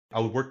I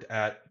worked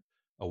at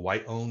a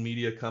white-owned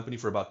media company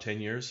for about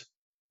 10 years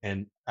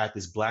and at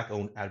this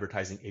black-owned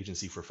advertising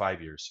agency for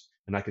 5 years.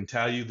 And I can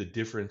tell you the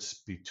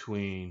difference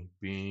between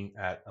being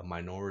at a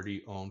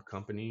minority-owned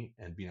company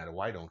and being at a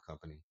white-owned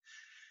company.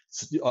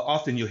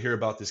 Often you'll hear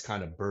about this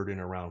kind of burden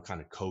around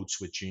kind of code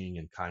switching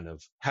and kind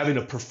of having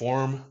to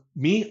perform.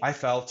 Me, I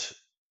felt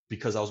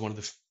because I was one of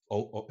the,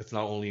 if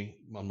not only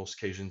on most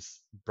occasions,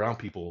 brown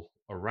people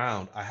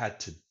around, I had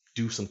to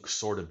do some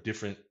sort of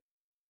different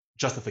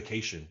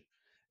justification,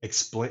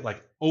 explain,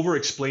 like over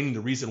explaining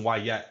the reason why,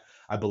 yeah,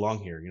 I belong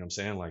here. You know what I'm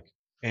saying? Like,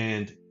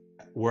 and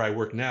where I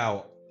work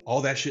now,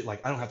 all that shit,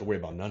 like, I don't have to worry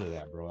about none of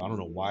that, bro. I don't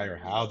know why or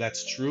how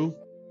that's true,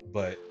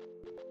 but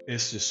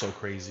it's just so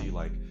crazy.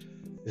 Like,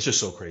 it's just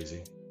so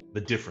crazy.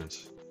 The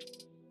difference.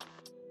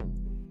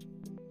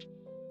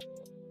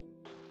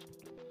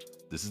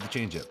 This is the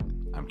Changeup.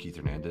 I'm Keith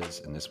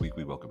Hernandez, and this week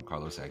we welcome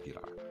Carlos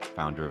Aguilar,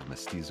 founder of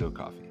Mestizo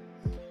Coffee.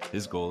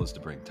 His goal is to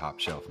bring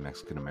top-shelf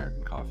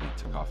Mexican-American coffee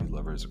to coffee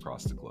lovers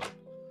across the globe.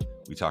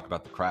 We talk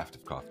about the craft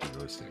of coffee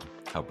roasting,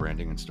 how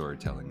branding and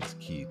storytelling is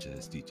key to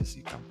his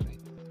D2C company,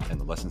 and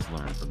the lessons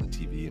learned from the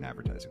TV and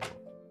advertising world.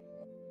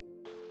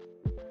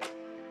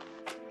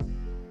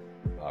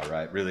 All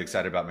right, really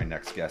excited about my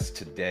next guest.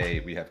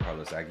 Today we have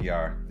Carlos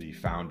Aguilar, the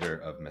founder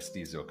of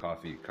Mestizo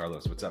Coffee.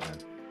 Carlos, what's up, man?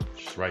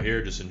 Just right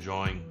here, just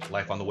enjoying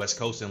life on the West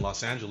Coast in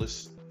Los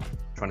Angeles,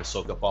 trying to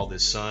soak up all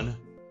this sun,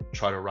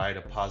 try to ride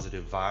a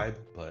positive vibe.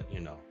 But,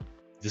 you know,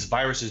 this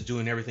virus is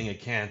doing everything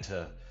it can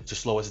to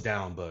slow us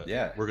down, but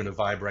Yeah. we're going to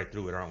vibe right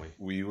through it, aren't we?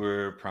 We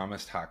were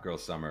promised hot girl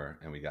summer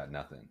and we got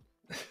nothing.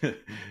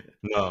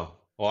 No.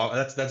 Well,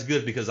 that's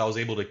good because I was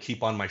able to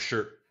keep on my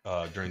shirt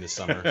during the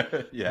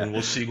summer. Yeah. And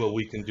we'll see what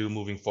we can do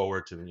moving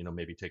forward to, you know,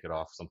 maybe take it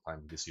off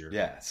sometime this year.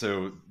 Yeah.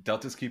 So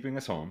Delta's keeping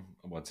us home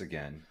once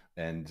again.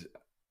 And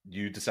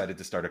you decided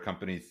to start a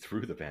company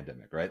through the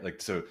pandemic, right?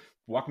 Like, so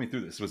walk me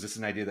through this. Was this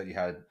an idea that you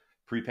had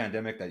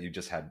pre-pandemic that you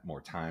just had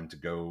more time to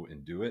go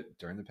and do it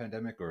during the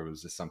pandemic? Or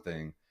was this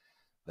something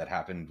that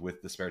happened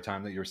with the spare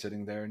time that you were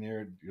sitting there in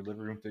your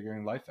living room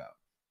figuring life out?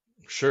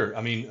 Sure.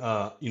 I mean,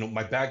 you know,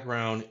 my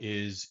background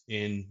is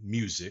in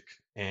music,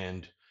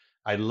 and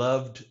I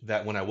loved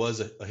that when I was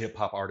a hip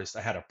hop artist,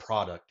 I had a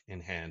product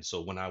in hand.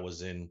 So when I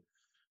was in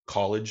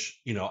college,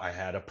 you know, I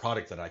had a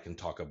product that I can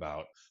talk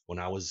about. When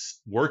I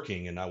was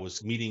working and I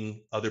was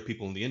meeting other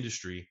people in the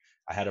industry,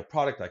 I had a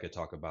product I could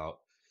talk about.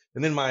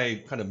 And then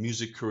my kind of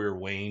music career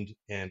waned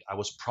and I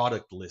was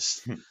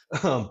productless.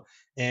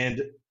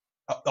 And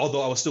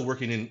although I was still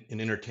working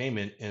in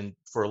entertainment, and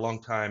for a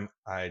long time,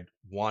 I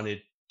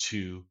wanted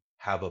to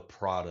have a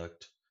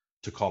product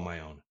to call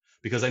my own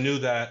because I knew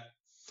that,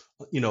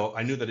 you know,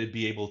 I knew that it'd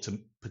be able to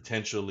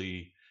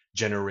potentially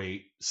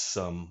generate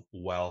some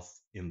wealth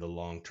in the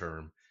long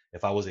term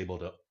if I was able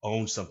to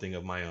own something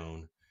of my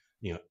own,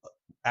 you know,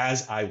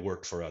 as I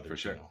worked for For others,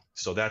 you sure. know.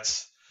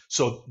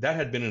 So that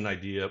had been an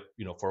idea,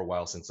 you know, for a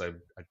while since I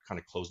kind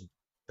of closed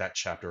that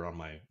chapter on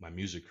my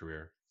music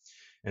career.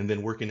 And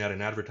then working at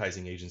an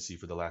advertising agency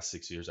for the last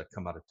 6 years, I'd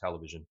come out of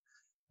television.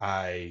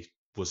 I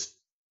was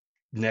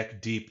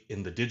neck deep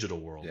in the digital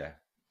world Yeah.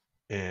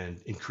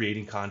 and in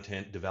creating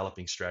content,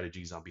 developing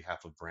strategies on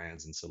behalf of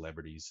brands and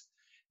celebrities.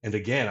 And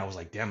again, I was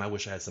like, damn, I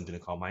wish I had something to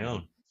call my Mhm.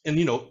 own. And,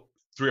 you know,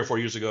 3 or 4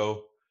 years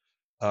ago,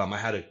 I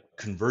had a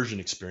conversion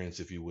experience,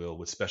 if you will,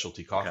 with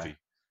specialty Okay. coffee,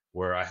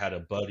 where I had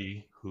a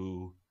buddy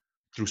who,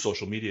 through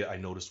social media, I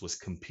noticed was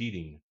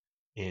competing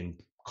in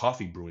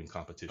coffee brewing Okay.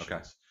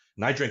 competitions.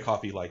 And I drank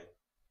coffee like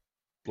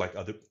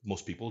other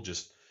most people,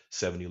 just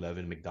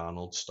 7-Eleven,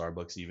 McDonald's,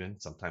 Starbucks, even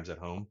sometimes at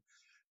home.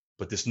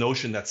 But this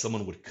notion that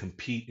someone would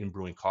compete in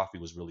brewing coffee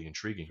was really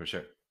intriguing. For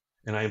sure.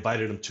 And I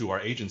invited him to our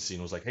agency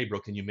and was like, "Hey, bro,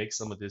 can you make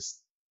some of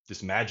this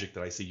magic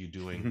that I see you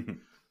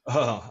doing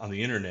on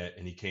the internet?"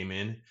 And he came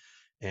in,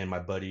 and my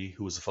buddy,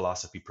 who was a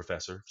philosophy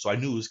professor, so I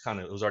knew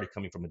it was already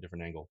coming from a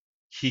different angle.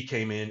 He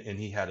came in and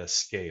he had a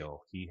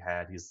scale. He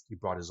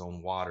brought his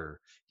own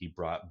water. He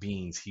brought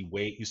beans.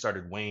 He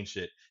started weighing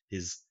shit.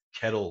 His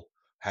kettle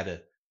had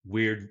a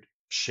weird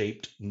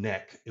shaped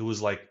neck. It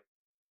was like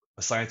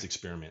a science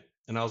experiment.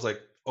 And I was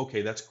like,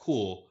 okay, that's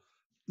cool.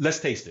 Let's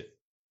taste it.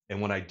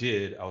 And when I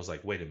did, I was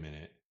like, wait a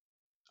minute.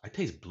 I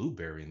taste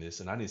blueberry in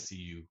this, and I didn't see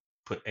you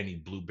put any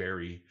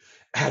blueberry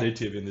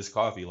additive in this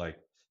coffee. Like,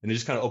 and it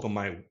just kind of opened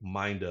my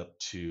mind up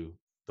to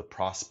the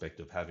prospect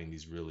of having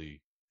these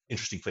really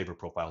interesting flavor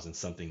profiles in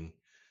something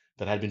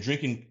that I'd been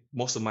drinking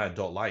most of my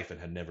adult life and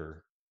had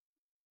never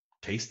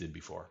tasted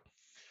before.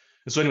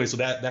 And so anyway, so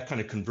that kind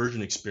of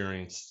conversion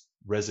experience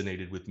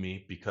resonated with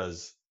me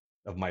because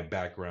of my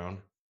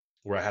background,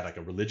 where I had like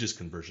a religious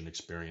conversion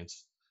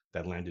experience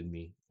that landed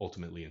me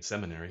ultimately in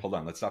seminary. Hold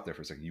on. Let's stop there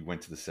for a second. You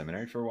went to the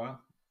seminary for a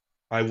while?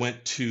 I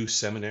went to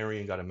seminary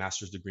and got a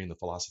master's degree in the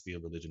philosophy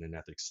of religion and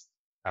ethics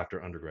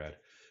after undergrad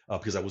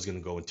because I was going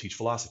to go and teach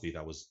philosophy.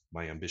 That was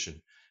my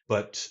ambition.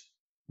 But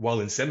while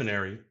in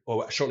seminary,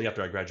 shortly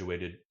after I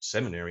graduated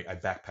seminary, I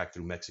backpacked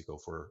through Mexico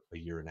for a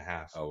year and a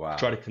half Oh, to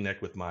try wow. to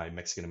connect with my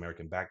Mexican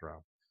American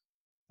background.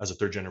 As a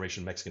third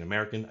generation Mexican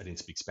American, I didn't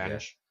speak Yeah.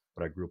 Spanish,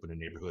 but I grew up in a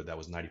neighborhood that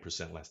was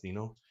 90%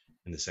 Latino.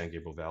 in the San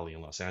Gabriel Valley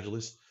in Los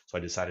Angeles. So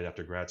I decided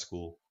after grad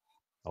school,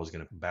 I was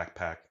going to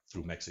backpack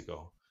through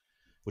Mexico,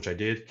 which I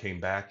did, came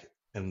back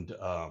and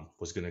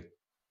was going to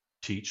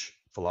teach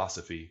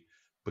philosophy,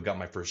 but got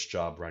my first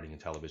job writing in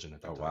television at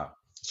Oh, that time. wow.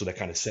 So that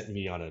kind of set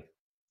me on a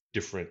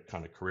different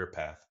kind of career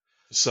path.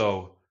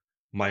 So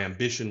my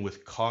ambition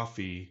with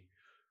coffee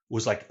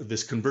was like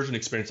this conversion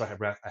experience I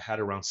had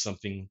around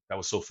something that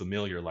was so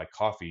familiar, like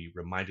coffee,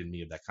 reminded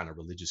me of that kind of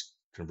religious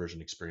conversion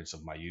experience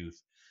of my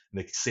youth.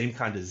 And the same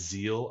kind of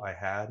zeal I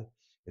had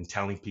in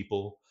telling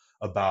people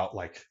about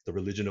like the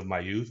religion of my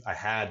youth, I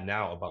had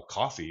now about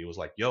coffee. It was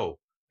like, yo,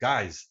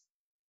 guys,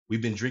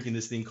 we've been drinking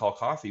this thing called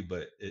coffee,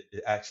 but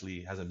it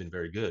actually hasn't been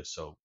very good.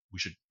 So we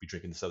should be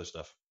drinking this other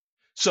stuff.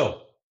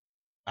 So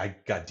I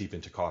got deep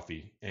into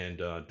coffee, and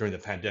during the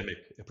pandemic,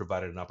 it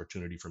provided an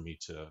opportunity for me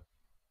to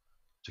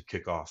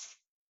kick off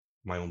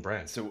my own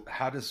brand. So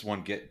how does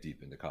one get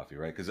deep into coffee,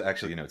 right? Because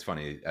actually, it's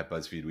funny at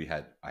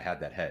BuzzFeed I had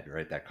that head,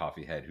 right, that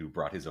coffee head who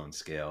brought his own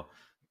scale,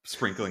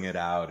 sprinkling it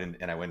out, and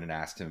I went and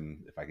asked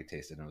him if I could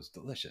taste it, and it was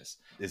delicious.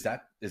 Is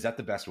that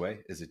the best way?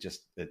 Is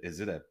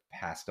it a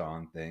passed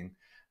on thing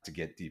to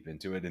get deep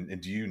into it?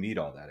 And do you need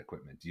all that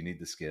equipment? Do you need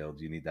the scale?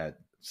 Do you need that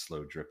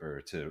slow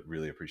dripper to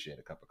really appreciate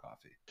a cup of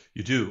coffee?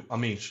 You do. I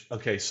mean,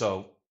 okay,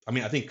 so I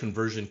mean, I think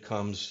conversion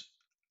comes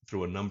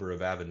through a number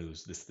of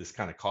avenues. This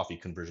kind of coffee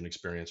conversion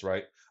experience,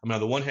 right? I mean, on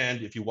the one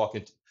hand, if you walk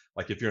into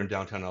like if you're in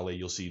downtown LA,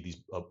 you'll see these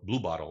blue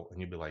bottle, and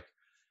you'll be like,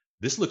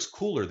 this looks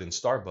cooler than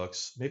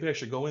Starbucks. Maybe I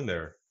should go in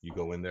there. You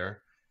go in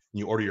there and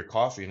you order your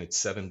coffee, and it's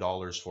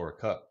 $7 for a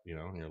cup,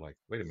 and you're like,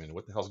 wait a minute,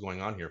 what the hell's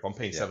going on here? If I'm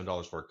paying Yeah,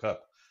 $7 for a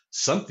cup,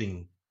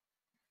 something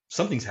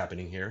something's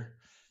happening here.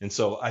 And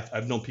so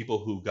I've known people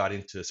who got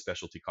into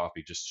specialty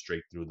coffee just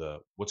straight through the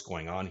what's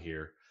going on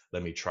here.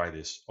 Let me try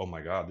this. Oh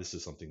my God, this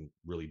is something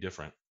really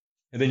different.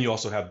 And then you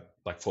also have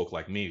like folk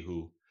like me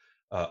who,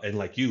 and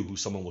like you, who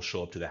someone will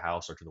show up to the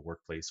house or to the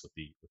workplace with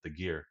the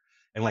gear.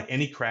 And like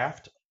any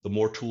craft, the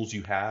more tools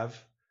you have,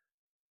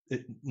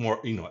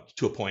 more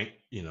to a point,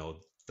 the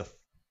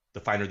the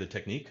finer the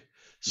technique. hmm,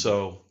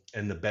 So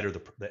and the better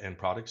the end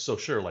product. So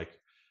sure, like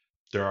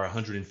there are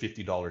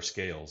 $150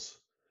 scales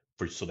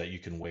for so that you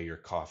can weigh your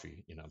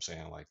coffee. You know what I'm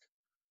saying? Like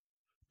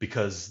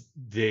because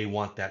they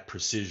want that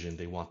precision,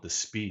 they want the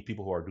speed.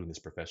 People who are doing this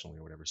professionally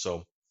or whatever.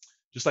 So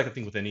just like I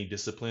think with any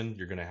discipline,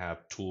 you're gonna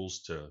have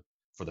tools to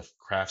for the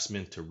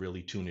craftsman to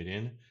really tune it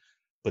in.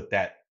 But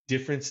that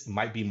difference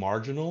might be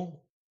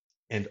marginal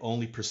and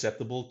only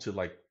perceptible to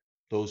like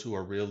those who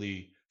are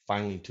really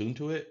finely tuned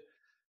to it.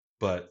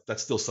 But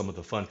that's still some of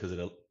the fun because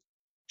it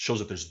shows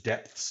that there's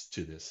depths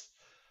to this.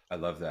 I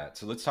love that.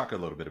 So let's talk a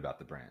little bit about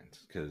the brand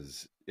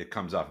because it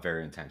comes off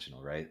very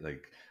intentional, right?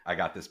 Like I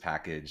got this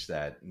package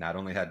that not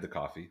only had the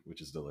coffee,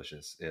 which is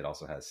delicious, it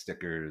also has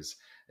stickers,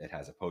 it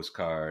has a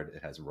postcard,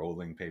 it has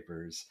rolling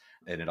papers,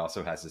 and it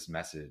also has this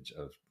message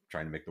of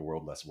trying to make the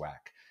world less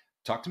whack.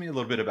 Talk to me a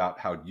little bit about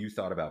how you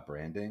thought about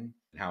branding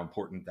and how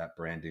important that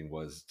branding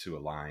was to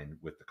align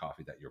with the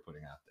coffee that you're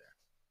putting out there.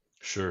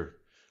 Sure.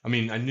 I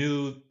mean, I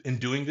knew in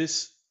doing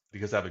this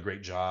because I have a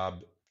great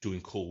job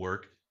doing cool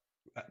work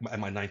at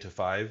my 9 to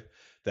 5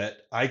 that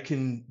I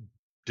can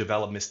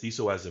develop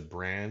Mestizo as a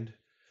brand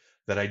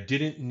that I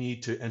didn't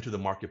need to enter the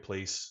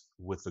marketplace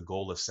with the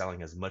goal of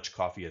selling as much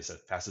coffee as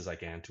fast as I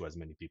can to as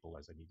many people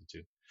as I needed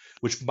to,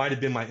 which might have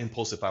been my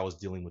impulse if I was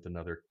dealing with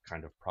another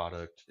kind of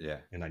product Yeah.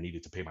 and I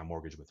needed to pay my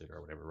mortgage with it or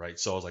whatever, right?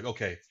 So I was like,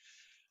 okay,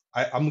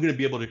 I'm going to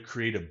be able to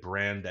create a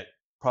brand that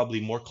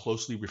probably more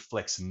closely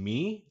reflects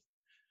me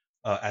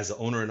as an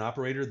owner and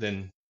operator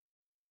than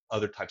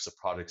other types of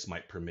products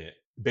might permit.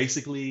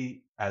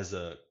 Basically, as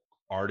a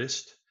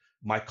artist,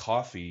 my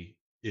coffee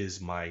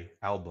is my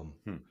album.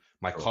 Hmm.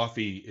 My Cool.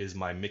 coffee is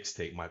my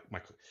mixtape.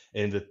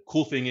 And the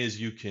cool thing is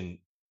you can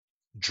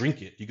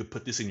drink it. You can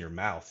put this in your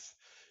mouth.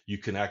 You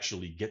can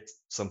actually get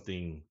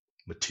something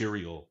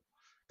material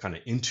kind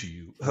of into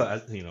you,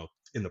 Hmm.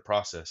 in the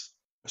process.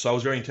 So I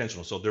was very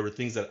intentional. So there were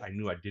things that I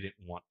knew I didn't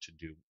want to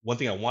do. One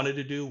thing I wanted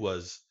to do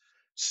was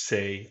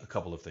say a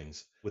couple of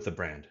things with the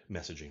brand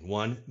messaging.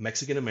 One,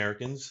 Mexican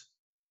Americans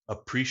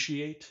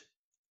appreciate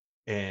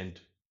and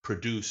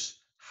produce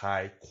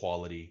high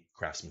quality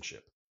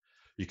craftsmanship.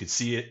 You could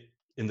see it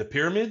in the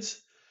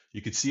pyramids.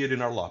 You could see it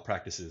in our law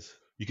practices.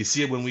 You could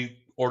see it when we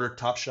order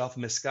top shelf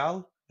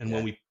mezcal and when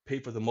Yeah. we pay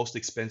for the most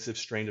expensive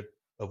strain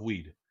of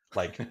weed.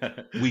 Like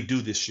we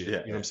do this shit. Yeah.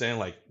 You know what I'm saying?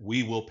 Like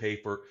we will pay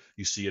for,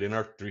 you see it in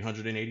our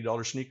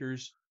 $380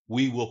 sneakers.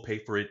 We will pay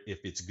for it if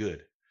it's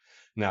good.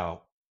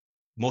 Now,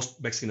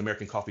 most Mexican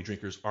American coffee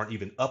drinkers aren't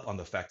even up on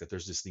the fact that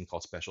there's this thing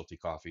called specialty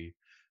coffee,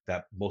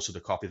 that most of the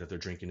coffee that they're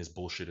drinking is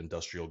bullshit,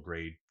 industrial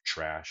grade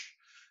trash.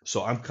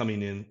 So I'm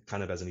coming in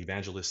kind of as an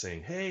evangelist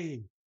saying,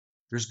 hey,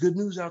 there's good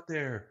news out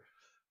there.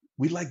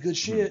 We like good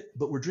Hmm. shit,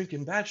 but we're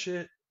drinking bad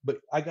shit. But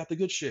I got the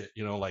good shit,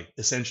 like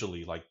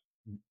essentially, like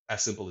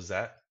as simple as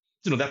that.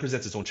 That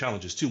presents its own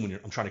challenges too when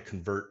I'm trying to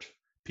convert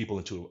people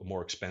into a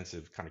more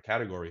expensive kind of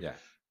category. Yeah.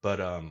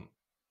 But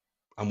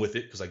I'm with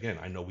it because again,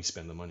 I know we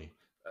spend the money.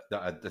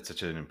 That's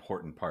such an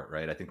important part,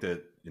 right? I think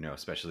that,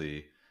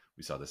 especially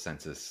We saw the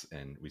census,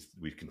 and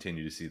we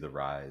continue to see the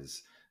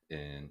rise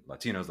in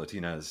Latinos,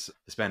 Latinas,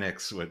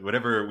 Hispanics,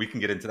 whatever. We can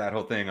get into that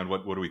whole thing on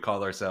what do we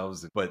call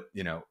ourselves. But,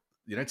 the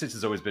United States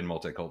has always been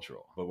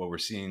multicultural. But what we're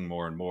seeing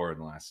more and more in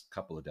the last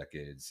couple of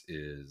decades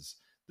is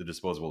the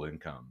disposable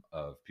income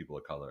of people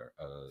of color,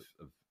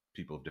 of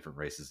people of different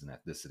races and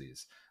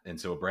ethnicities. And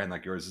so a brand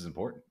like yours is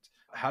important.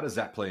 How does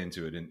that play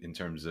into it in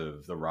terms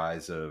of the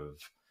rise of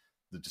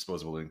the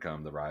disposable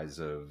income, the rise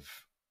of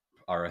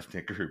our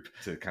ethnic group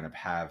to kind of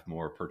have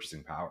more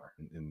purchasing power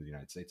in the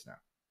United States now?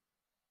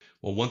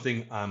 Well, one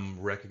thing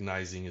I'm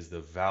recognizing is the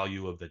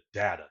value of the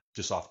data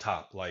just off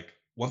top. Like,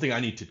 one thing I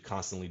need to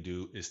constantly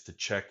do is to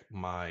check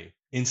my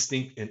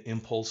instinct and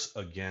impulse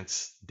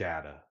against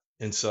data.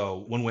 And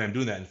so, one way I'm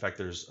doing that, in fact,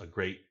 there's a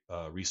great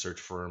research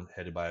firm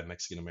headed by a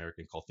Mexican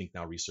American called Think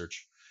Now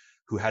Research,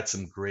 who had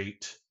some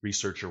great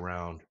research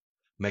around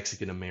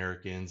Mexican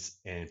Americans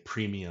and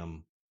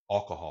premium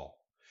alcohol.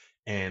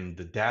 And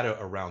the data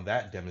around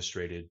that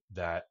demonstrated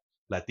that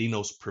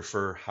Latinos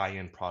prefer high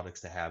end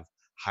products to have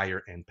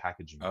higher end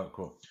packaging. Oh,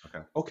 cool.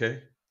 Okay.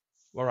 Okay.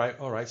 All right.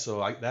 All right. So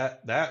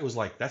that was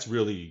like, that's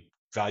really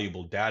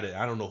valuable data.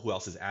 I don't know who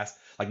else is asked.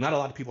 Like, not a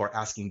lot of people are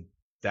asking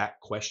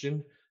that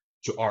question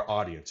to our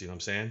audience. You know what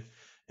I'm saying?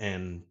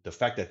 And the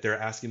fact that they're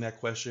asking that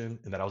question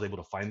and that I was able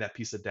to find that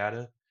piece of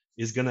data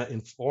is going to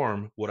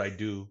inform what I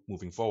do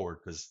moving forward,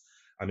 because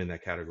I'm in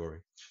that category.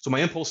 So my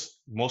impulse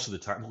most of the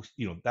time,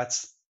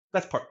 that's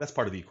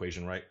part of the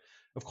equation, right?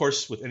 Of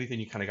course, with anything,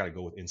 you kind of got to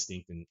go with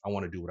instinct, and I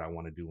want to do what I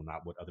want to do and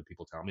not what other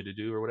people tell me to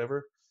do or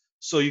whatever.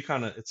 So you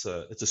kind of, it's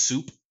a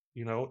soup,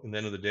 in the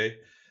end of the day.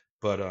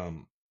 But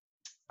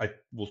I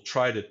will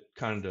try to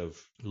kind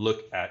of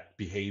look at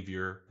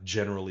behavior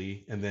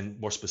generally, and then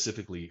more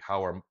specifically,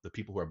 how are the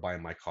people who are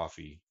buying my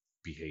coffee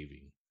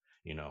behaving,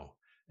 you know,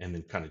 and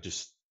then kind of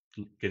just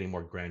getting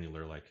more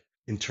granular, like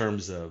in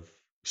terms of,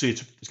 so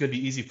it's going to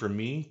be easy for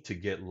me to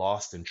get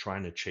lost in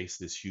trying to chase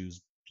this huge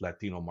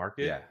Latino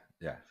market Yeah.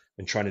 Yeah.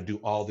 and trying to do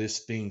all these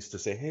things to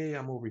say, hey,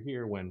 I'm over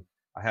here, when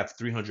I have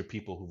 300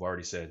 people who've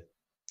already said,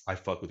 I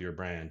fuck with your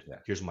brand. Yeah.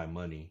 Here's my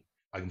money.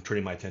 I'm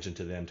turning my attention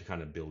to them to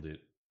kind of build it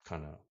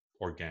kind of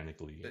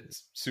organically.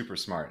 It's super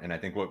smart. And I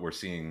think what we're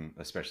seeing,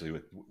 especially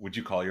with, would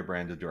you call your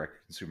brand a direct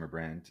consumer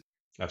brand?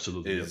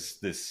 Absolutely. Yep. Is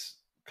this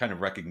kind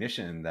of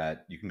recognition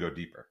that you can go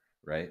deeper,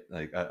 right?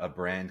 Like a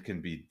brand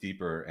can be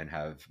deeper and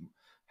have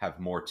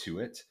more to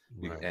it,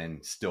 Right.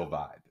 and still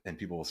vibe, and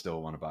people will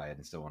still want to buy it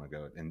and still want to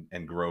go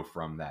and grow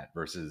from that,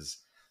 versus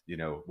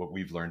what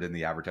we've learned in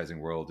the advertising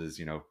world is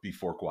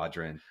B4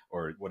 quadrant,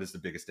 or what is the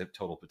biggest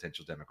total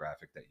potential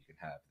demographic that you can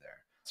have there.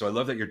 So I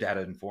love that you're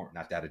data informed,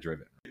 not data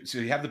driven. So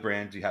you have the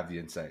brand, you have the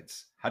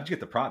insights. How did you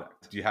get the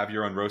product? Do you have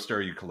your own roaster?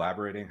 Are you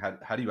collaborating?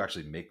 How do you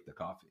actually make the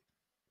coffee?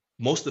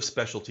 Most of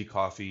specialty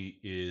coffee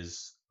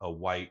is a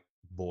white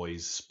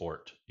boy's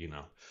sport.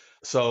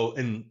 So,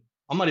 and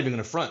I'm not even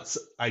going to front.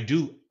 I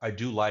do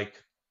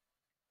like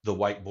the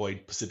white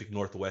boy Pacific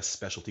Northwest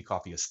specialty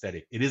coffee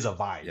aesthetic. It is a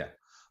vibe. Yeah.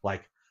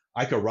 Like,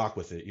 I could rock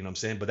with it, you know what I'm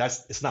saying? But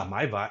it's not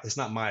my vibe. It's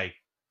not my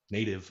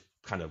native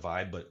kind of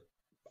vibe, but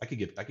I could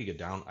get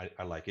down.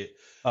 I like it.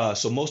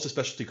 So most of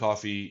specialty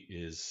coffee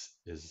is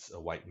a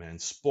white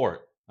man's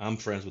sport. I'm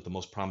friends with the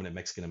most prominent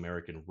Mexican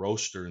American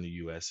roaster in the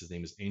US. His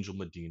name is Angel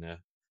Medina, and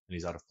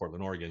he's out of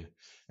Portland, Oregon.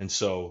 And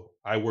so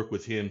I work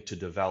with him to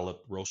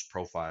develop roast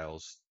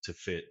profiles to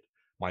fit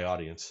my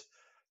audience.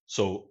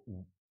 So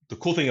the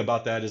cool thing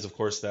about that is, of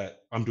course, that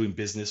I'm doing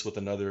business with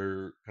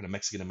another kind of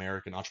Mexican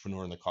American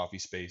entrepreneur in the coffee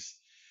space,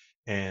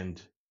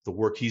 and the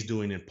work he's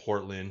doing in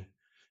Portland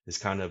is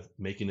kind of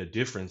making a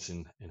difference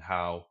in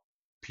how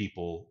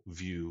people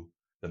view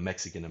the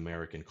Mexican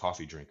American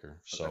coffee drinker.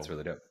 That's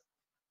really dope.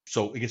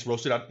 So it gets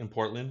roasted out in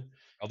Portland.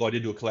 Although I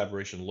did do a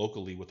collaboration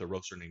locally with a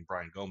roaster named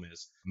Brian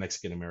Gomez, a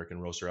Mexican American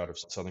roaster out of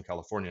Southern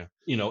California.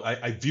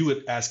 I view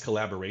it as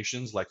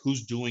collaborations, like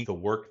who's doing the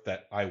work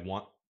that I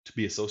want to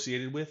be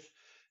associated with,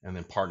 and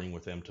then partnering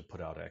with them to put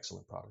out an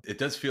excellent product. It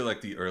does feel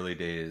like the early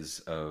days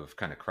of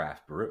kind of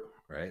craft brew,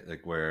 right?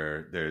 Like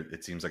where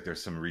it seems like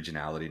there's some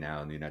regionality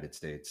now in the United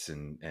States,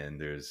 and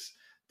there's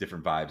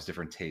different vibes,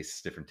 different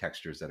tastes, different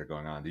textures that are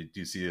going on. Do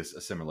you see a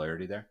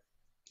similarity there?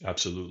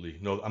 Absolutely.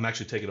 No, I'm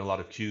actually taking a lot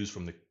of cues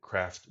from the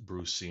craft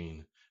brew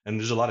scene. And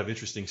there's a lot of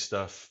interesting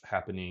stuff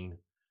happening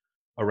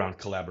around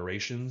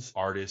collaborations,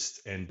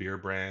 artists and beer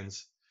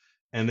brands.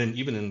 And then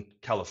even in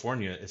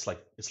California, it's like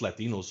it's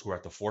Latinos who are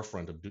at the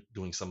forefront of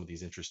doing some of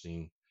these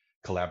interesting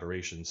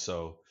collaborations.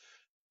 So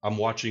I'm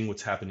watching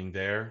what's happening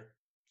there.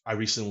 I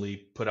recently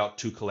put out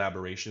 2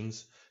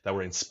 collaborations that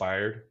were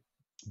inspired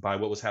by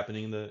what was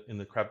happening in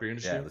the craft beer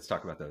industry. Yeah, let's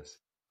talk about those.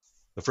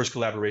 The first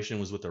collaboration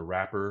was with a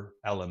rapper,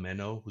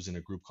 Alameno, who's in a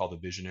group called the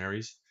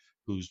Visionaries,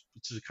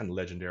 it's a kind of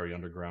legendary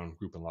underground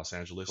group in Los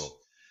Angeles. Cool.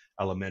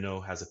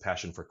 Alameno has a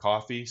passion for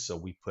coffee, so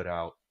we put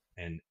out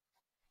an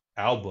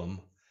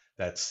album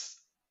that's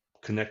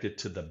connected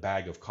to the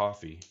bag of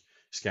coffee.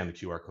 Scan the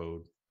QR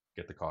code,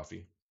 get the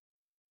coffee.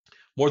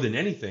 More than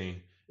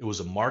anything, it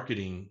was a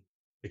marketing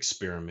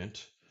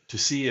experiment to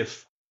see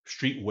if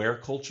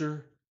streetwear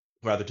culture,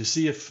 rather to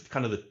see if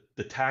kind of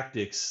the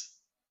tactics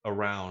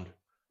around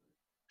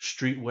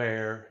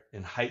streetwear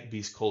and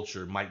hypebeast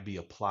culture might be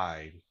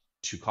applied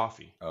to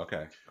coffee,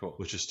 Okay, cool.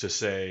 which is to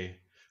say,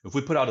 if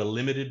we put out a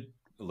limited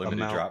A limited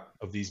amount drop.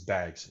 of these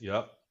bags,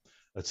 yep,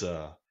 that's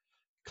a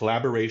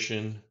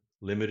collaboration,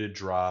 limited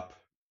drop.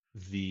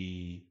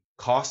 The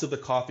cost of the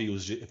coffee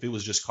was, if it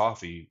was just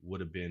coffee,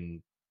 would have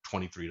been Oh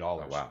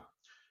 $23, wow.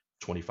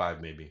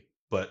 25 maybe.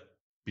 But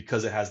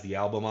because it has the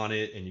album on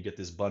it and you get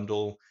this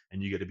bundle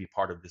and you get to be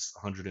part of this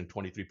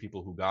 123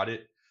 people who got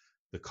it,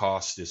 the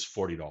cost is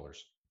 $40.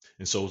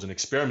 And so it was an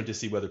experiment to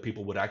see whether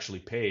people would actually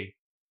pay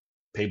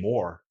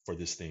more for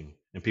this thing,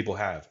 and people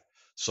have.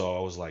 So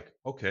I was like,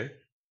 okay,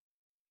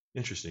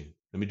 interesting.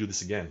 Let me do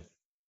this again.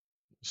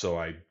 So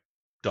I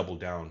doubled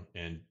down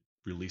and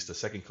released a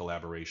second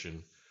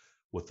collaboration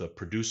with a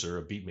producer,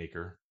 a beat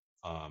maker,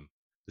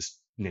 this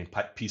named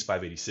Piece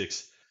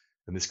 586,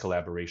 and this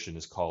collaboration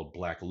is called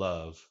Black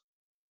Love.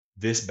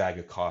 This bag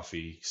of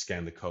coffee,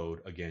 scan the code.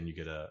 Again, you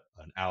get an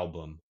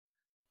album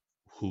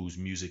whose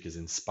music is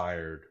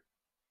inspired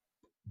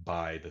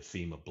by the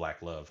theme of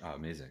Black Love, Oh,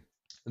 amazing.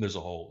 and there's a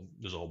whole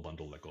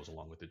bundle that goes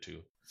along with it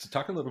too. So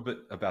talk a little bit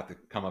about the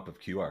come up of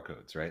QR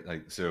codes, right?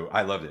 Like, so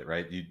I loved it,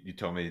 right? You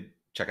told me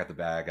check out the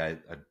bag. I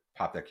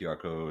popped that QR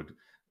code,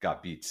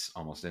 got beats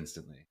almost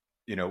instantly.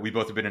 You know, we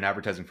both have been in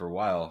advertising for a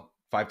while.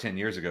 5, 10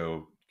 years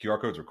ago, QR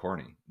codes were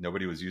corny.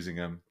 Nobody was using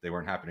them. They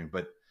weren't happening,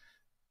 but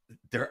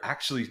they're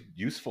actually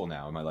useful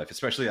now in my life.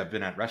 Especially I've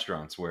been at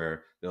restaurants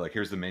where they're like,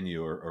 here's the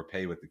menu or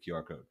pay with the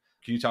QR code.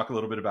 Can you talk a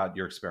little bit about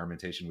your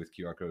experimentation with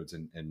QR codes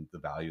and the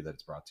value that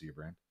it's brought to your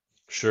brand?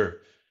 Sure.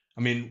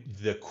 I mean,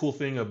 the cool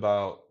thing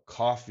about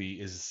coffee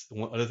is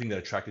one other thing that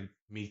attracted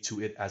me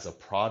to it as a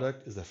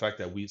product is the fact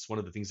that it's one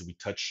of the things that we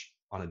touch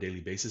on a daily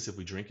basis if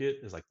we drink it,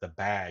 is like the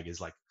bag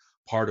is like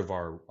part of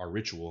our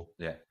ritual.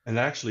 Yeah. And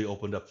that actually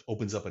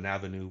opens up an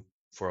avenue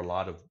for a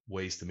lot of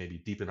ways to maybe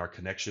deepen our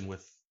connection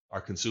with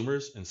our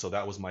consumers. And so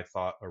that was my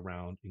thought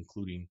around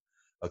including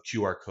a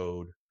QR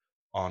code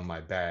on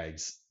my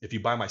bags. If you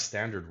buy my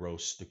standard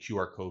roast, the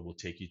QR code will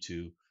take you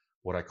to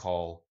what I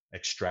call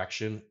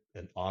Extraction,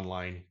 an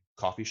online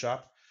coffee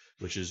shop,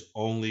 which is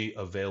only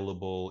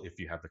available if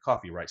you have the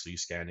coffee, right? So you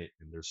scan it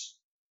and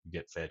you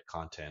get fed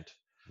content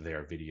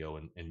there, video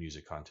and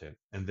music content.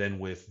 And then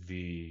with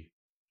the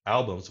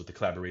albums, with the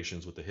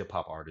collaborations with the hip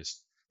hop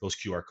artists, those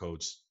QR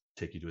codes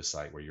take you to a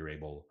site where you're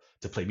able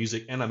to play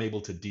music, and I'm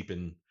able to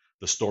deepen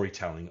the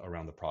storytelling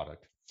around the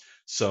product.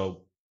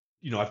 So,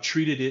 I've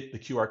treated the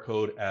QR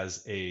code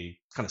as a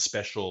kind of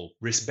special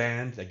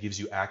wristband that gives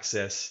you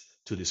access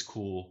to this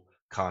cool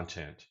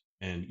content.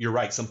 And you're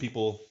right, some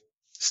people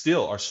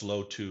still are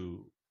slow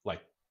to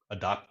like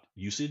adopt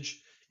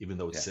usage, even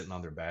though it's Yeah. sitting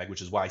on their bag,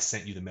 which is why I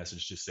sent you the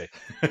message to say,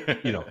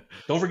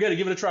 don't forget to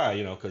give it a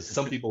try, because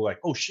some people are like,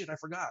 oh shit, I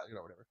forgot,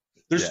 whatever.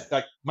 Yeah. There's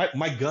like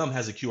my gum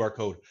has a QR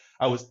code.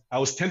 I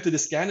was tempted to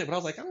scan it, but I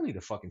was like, I don't need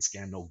to fucking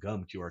scan no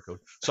gum QR code.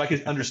 So I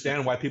can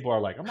understand why people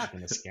are like, I'm not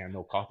going to scan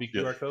no coffee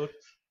Yeah. QR code.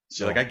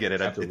 You're like, I get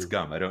it. have to It's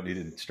gum. I don't need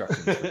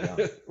instructions for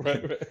gum.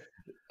 right.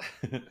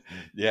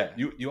 Yeah.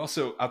 You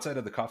also, outside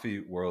of the coffee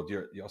world,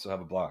 you also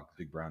have a blog,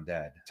 Big Brown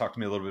Dad. Talk to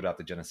me a little bit about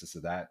the genesis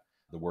of that,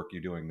 the work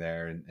you're doing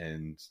there,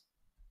 and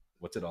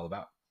what's it all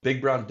about? Big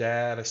Brown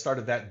Dad. I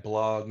started that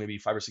blog maybe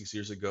 5 or 6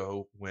 years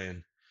ago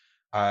when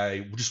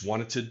I just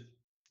wanted to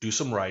do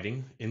some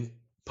writing in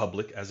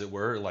public, as it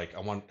were. Like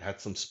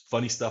had some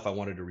funny stuff I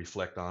wanted to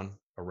reflect on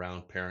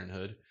around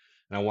parenthood,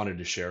 and I wanted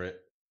to share it.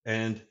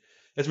 And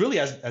it's really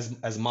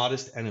as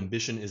modest an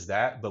ambition as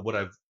that. But what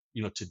I've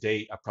to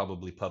date, I've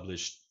probably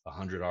published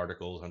 100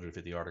 articles,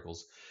 150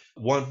 articles.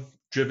 One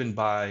driven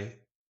by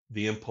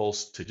the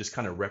impulse to just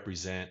kind of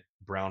represent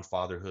brown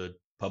fatherhood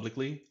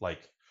publicly. Like,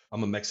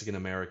 I'm a Mexican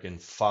American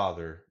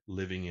father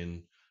living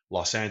in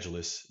Los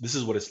Angeles. This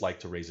is what it's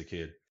like to raise a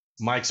kid.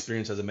 My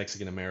experience as a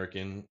Mexican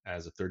American,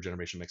 as a third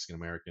generation Mexican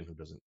American who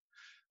doesn't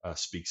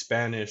speak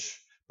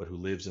Spanish, but who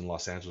lives in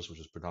Los Angeles, which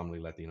is predominantly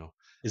Latino,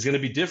 is going to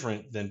be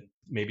different than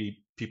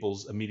maybe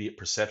people's immediate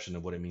perception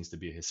of what it means to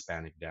be a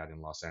Hispanic dad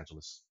in Los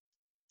Angeles.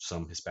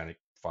 Some Hispanic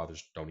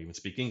fathers don't even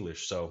speak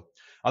English. So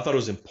I thought it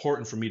was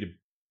important for me to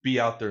be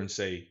out there and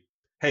say,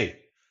 hey,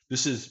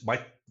 this is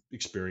my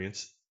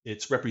experience.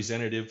 It's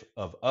representative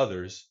of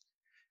others.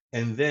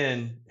 And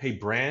then, hey,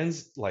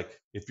 brands, like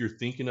if you're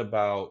thinking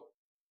about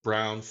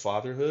brown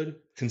fatherhood,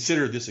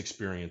 consider this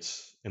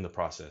experience in the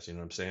process. You know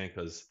what I'm saying?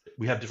 Because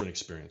we have different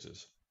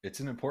experiences. It's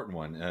an important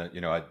one.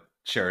 I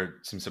share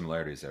some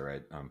similarities there,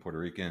 right? Puerto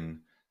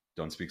Rican,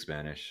 don't speak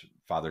Spanish.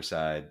 Father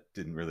side,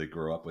 didn't really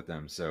grow up with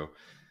them. So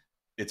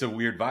it's a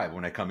weird vibe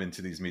when I come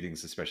into these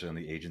meetings, especially on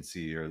the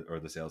agency or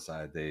the sales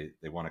side. They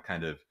want to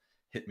kind of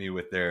hit me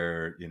with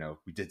their,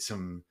 we did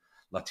some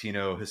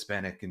Latino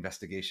Hispanic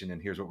investigation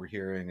and here's what we're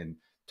hearing, and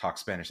talk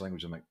Spanish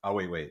language. I'm like, oh,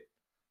 wait,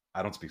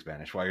 I don't speak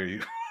Spanish. Why are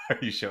you are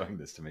you showing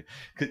this to me?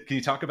 Can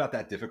you talk about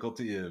that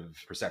difficulty of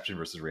perception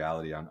versus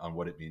reality on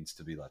what it means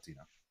to be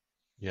Latino?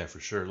 Yeah, for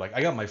sure. Like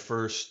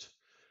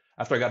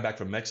after I got back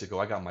from Mexico,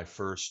 I got my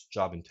first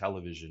job in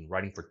television,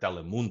 writing for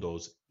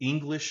Telemundo's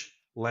English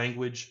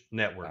language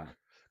network Wow.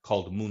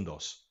 called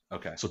Mundos.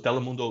 Okay. So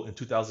Telemundo in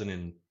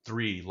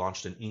 2003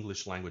 launched an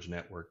English language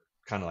network,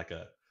 kind of like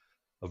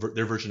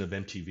their version of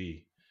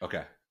MTV.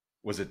 Okay.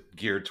 Was it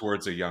geared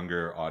towards a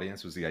younger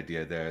audience? Was the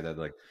idea there that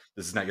like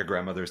this is not your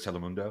grandmother's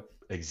Telemundo?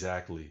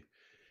 Exactly.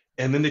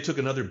 And then they took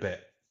another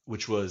bet,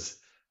 which was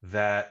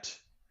that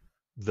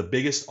the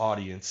biggest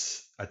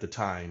audience at the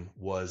time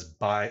was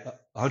by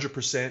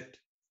 100%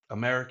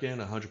 American,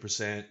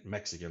 100%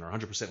 Mexican, or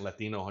 100%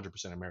 Latino,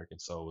 100% American.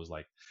 So it was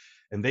like,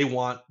 and they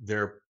want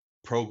their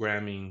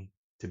programming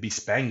to be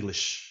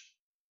Spanglish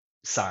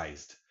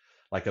sized,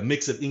 like a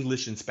mix of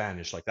English and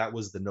Spanish. Like that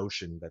was the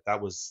notion,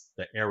 that was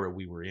the era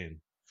we were in.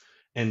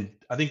 And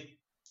I think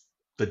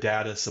the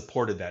data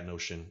supported that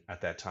notion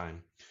at that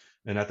time.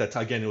 And at that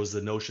time, again, it was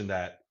the notion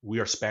that we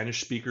are Spanish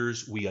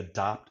speakers. We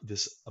adopt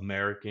this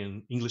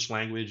American English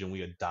language and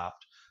we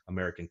adopt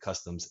American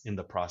customs in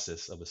the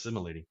process of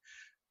assimilating.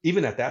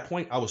 Even at that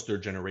point, I was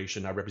third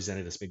generation. I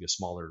represented as maybe a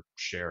smaller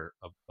share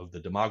of the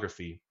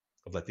demography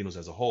of Latinos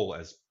as a whole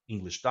as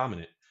English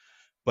dominant.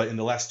 But in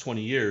the last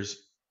 20 years,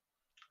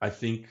 I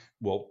think,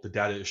 well, the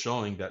data is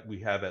showing that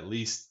we have at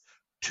least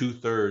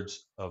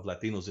two-thirds of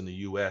Latinos in the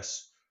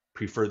US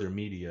prefer their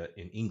media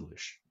in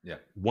English. Yeah.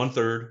 One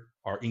third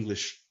are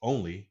English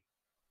only,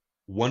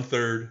 one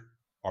third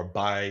are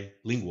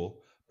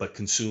bilingual, but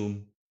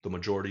consume the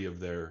majority of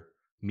their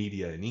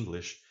media in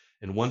English.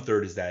 And one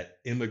third is that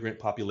immigrant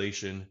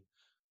population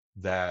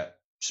that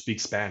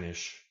speaks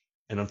Spanish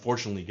and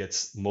unfortunately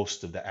gets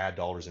most of the ad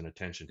dollars and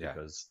attention Yeah.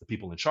 because the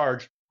people in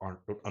charge aren't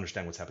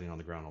understand what's happening on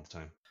the ground all the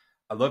time.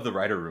 I love the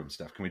writer room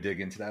stuff. Can we dig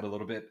into that a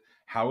little bit?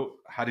 How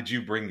did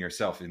you bring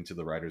yourself into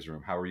the writers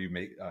room? How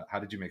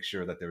did you make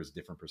sure that there was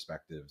different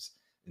perspectives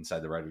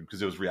inside the writer room?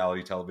 Because it was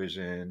reality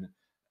television,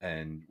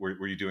 and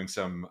were you doing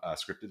some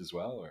scripted as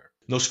well, or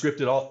No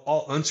scripted,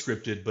 all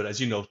unscripted. But as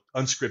you know,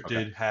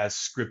 unscripted okay, has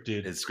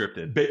scripted it's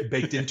scripted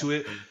baked into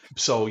it.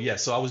 So yeah,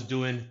 so I was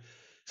doing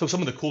some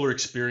of the cooler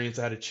experience.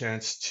 I had a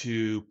chance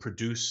to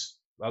produce.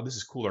 Well, this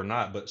is cool or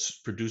not, but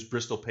produce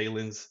Bristol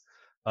Palin's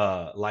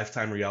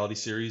Lifetime reality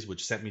series,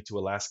 which sent me to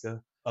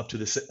Alaska up to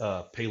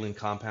the Palin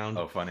compound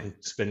Oh, funny. and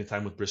spending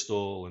time with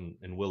Bristol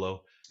and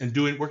Willow and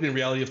doing working in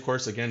reality. Of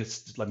course, again,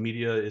 it's like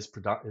media is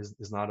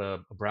not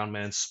a brown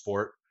man's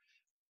sport.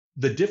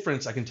 The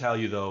difference I can tell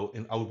you though,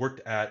 and I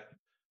worked at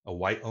a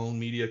white-owned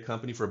media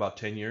company for about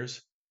 10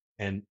 years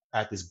and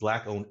at this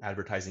black-owned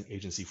advertising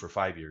agency for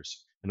 5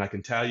 years. And I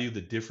can tell you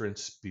the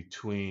difference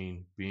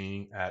between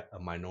being at a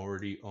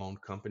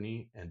minority-owned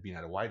company and being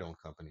at a white-owned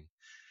company.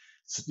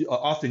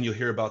 Often you'll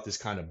hear about this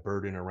kind of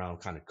burden around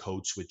kind of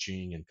code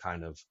switching and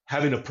kind of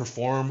having to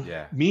perform.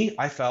 Yeah. Me,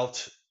 I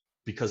felt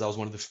because I was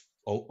one of the,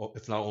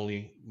 if not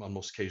only on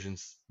most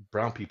occasions,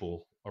 brown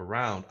people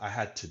around, I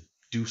had to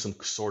do some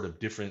sort of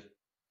different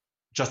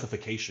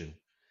justification,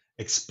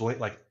 explain,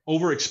 like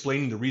over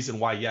explaining the reason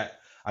why yet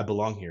I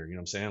belong here. You know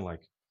what I'm saying?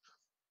 Like,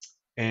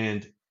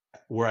 and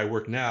where I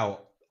work now,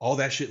 all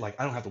that shit, like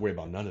I don't have to worry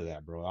about none of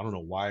that, bro. I don't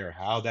know why or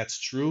how that's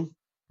true,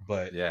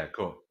 but Yeah,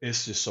 cool.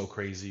 it's just so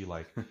crazy.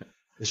 Like,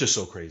 it's just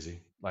so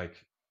crazy. Like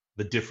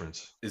the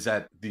difference. Is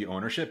that the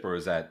ownership, or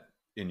is that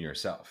in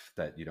yourself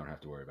that you don't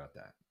have to worry about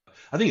that?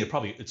 I think it's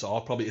probably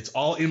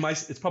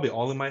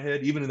all in my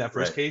head. Even in that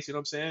first Right. case, you know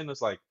what I'm saying?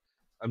 It's like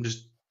I'm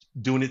just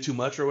doing it too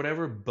much or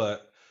whatever.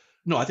 But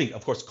no, I think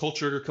of course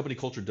company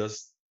culture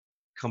does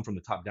come from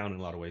the top down in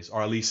a lot of ways,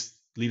 or at least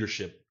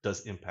leadership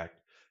does impact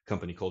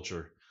company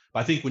culture. But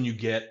I think when you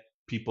get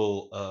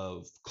people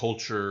of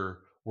culture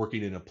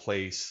working in a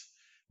place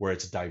where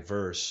it's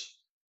diverse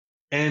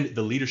and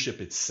the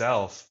leadership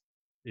itself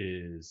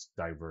is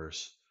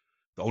diverse,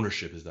 the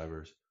ownership is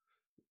diverse.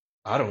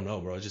 I don't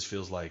know, bro. It just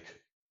feels like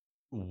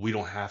we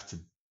don't have to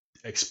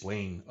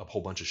explain a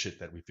whole bunch of shit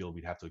that we feel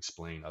we'd have to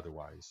explain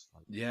otherwise.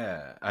 Like,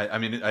 Yeah, I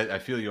mean, I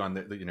feel you on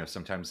the, you know,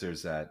 sometimes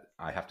there's that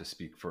I have to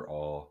speak for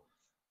all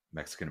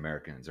Mexican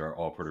Americans or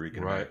all Puerto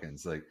Rican right,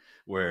 Americans, like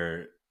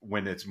where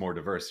when it's more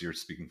diverse, you're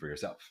speaking for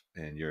yourself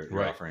and you're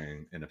right.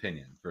 offering an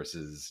opinion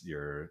versus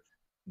you're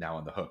now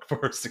on the hook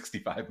for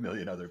 65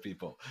 million other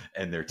people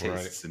and their Right.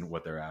 tastes and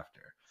what they're after.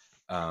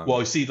 Well,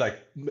 you see, like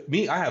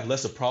me, I have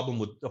less a problem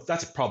with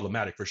that's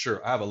problematic for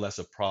sure. I have a less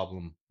a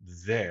problem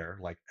there.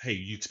 Like, hey,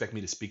 you expect me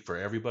to speak for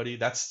everybody?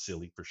 That's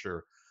silly for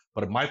sure.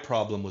 But my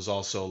problem was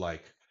also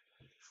like,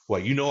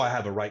 well, I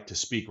have a right to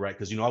speak, right?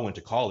 Because I went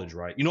to college,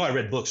 right? I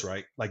read books,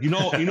 right? Like, I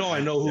know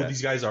who Yeah,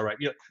 these guys are, right?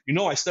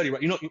 I study,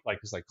 right? Like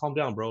it's like calm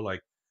down, bro.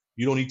 Like,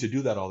 you don't need to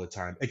do that all the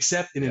time,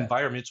 except in yeah.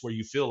 environments where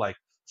you feel like,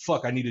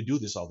 fuck, I need to do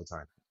this all the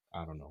time.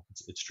 I don't know.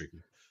 It's tricky.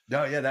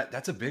 No, yeah,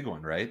 that's a big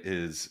one, right?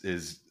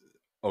 Is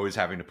always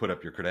having to put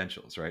up your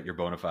credentials, right? Your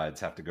bona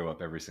fides have to go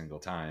up every single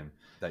time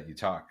that you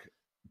talk.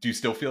 Do you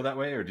still feel that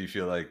way, or do you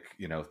feel like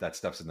that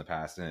stuff's in the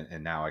past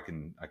and now I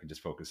can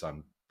just focus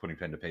on putting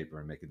pen to paper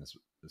and making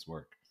this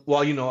work?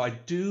 Well, I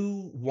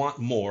do want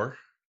more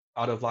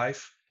out of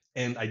life,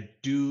 and I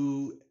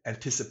do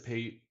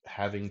anticipate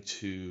having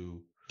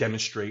to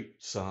demonstrate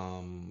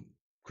some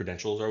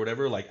credentials or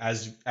whatever. Like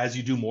as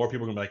you do more,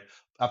 people are gonna be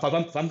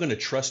like, if I'm gonna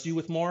trust you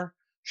with more,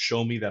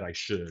 show me that I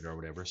should or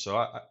whatever. So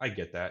I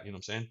get that, you know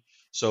what I'm saying?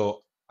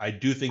 So I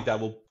do think that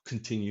will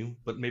continue,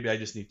 but maybe I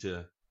just need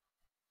to.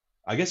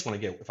 I guess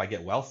if I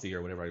get wealthy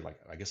or whatever,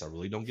 I guess I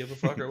really don't give a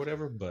fuck or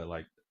whatever. But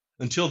like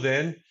until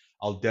then,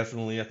 I'll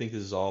definitely. I think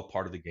this is all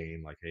part of the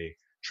game. Like, hey,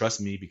 trust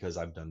me because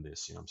I've done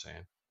this. You know what I'm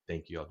saying?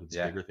 Thank you. I'll do this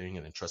Yeah. bigger thing,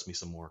 and then trust me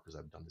some more because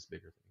I've done this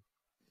bigger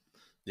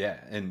thing. Yeah.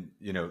 And,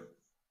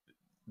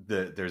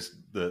 there's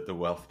the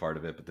wealth part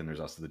of it, but then there's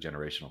also the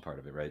generational part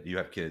of it, right? You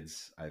have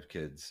kids, I have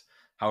kids.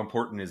 How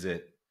important is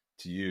it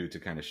to you to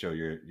kind of show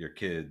your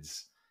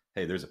kids,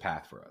 hey, there's a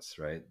path for us,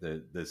 right?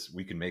 This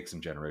we can make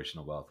some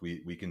generational wealth.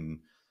 We can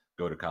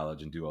go to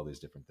college and do all these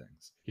different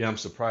things. Yeah, I'm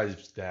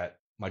surprised that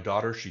my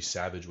daughter, she's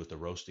savage with the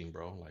roasting,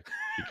 bro. Like,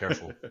 be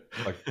careful.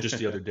 Like just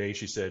the other day,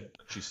 she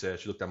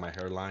looked at my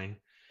hairline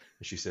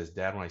and she says,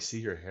 Dad, when I see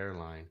your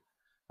hairline,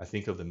 I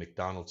think of the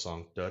McDonald's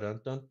song, dun dun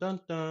dun dun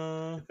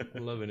dun.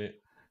 I'm loving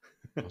it.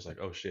 I was like,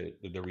 oh shit,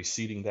 they're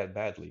receding that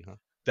badly, huh?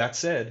 That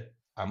said,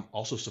 I'm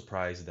also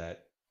surprised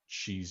that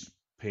she's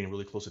paying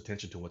really close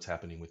attention to what's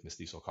happening with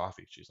Mestizo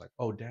Coffee. She's like,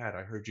 oh, Dad,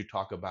 I heard you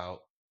talk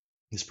about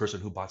this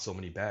person who bought so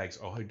many bags.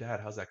 Oh, hey, Dad,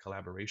 how's that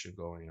collaboration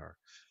going? Or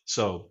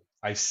so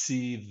I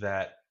see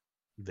that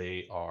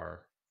they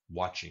are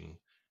watching,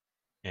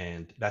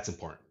 and that's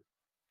important,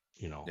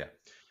 you know. Yeah.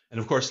 And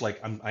of course,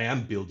 like I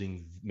am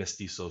building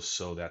Mestizo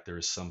so that there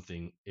is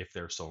something, if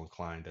they're so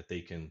inclined, that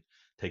they can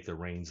take the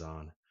reins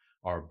on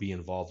or be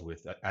involved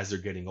with. As they're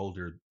getting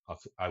older,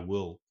 I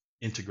will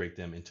integrate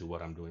them into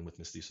what I'm doing with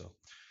Mestizo.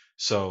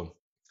 So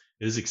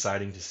it is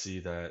exciting to see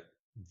that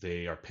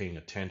they are paying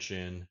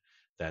attention,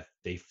 that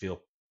they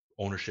feel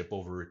ownership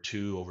over it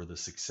too, over the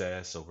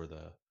success, over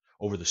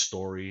the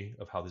story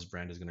of how this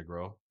brand is going to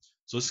grow.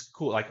 So it's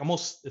cool. Like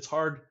almost, it's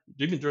hard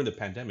even during the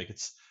pandemic.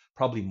 It's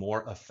probably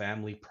more a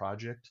family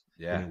project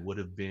than Yeah. it would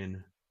have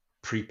been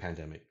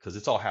pre-pandemic because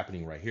it's all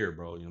happening right here,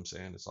 bro. You know what I'm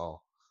saying? It's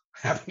all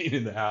happening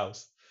in the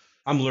house.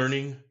 I'm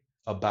learning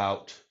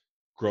about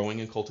growing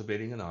and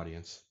cultivating an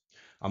audience.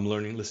 I'm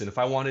learning. Listen, if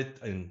I wanted,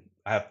 and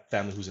I have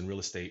family who's in real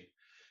estate,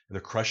 and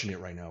they're crushing it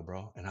right now,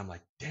 bro. And I'm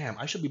like, damn,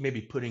 I should be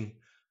maybe putting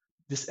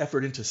this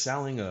effort into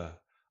selling a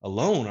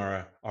loan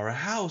or a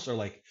house or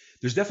like.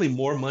 There's definitely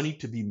more money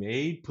to be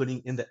made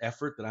putting in the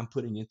effort that I'm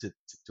putting into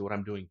to what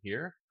I'm doing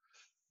here.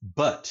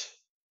 But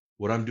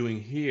what I'm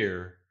doing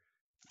here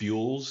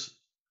fuels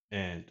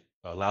and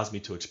allows me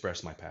to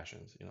express my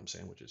passions, you know what I'm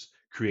saying, which is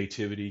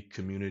creativity,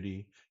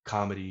 community,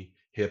 comedy,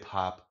 hip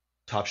hop,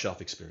 top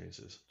shelf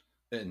experiences.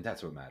 And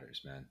that's what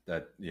matters, man.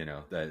 That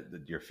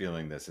that you're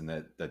feeling this, and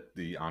that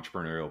the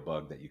entrepreneurial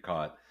bug that you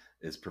caught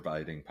is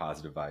providing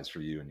positive vibes for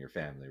you and your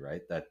family,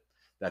 right?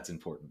 That's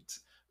important.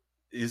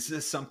 Is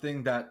this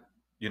something that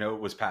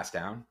was passed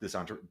down?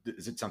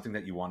 Is it something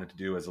that you wanted to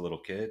do as a little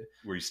kid?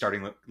 Were you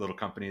starting little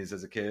companies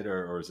as a kid,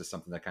 or is this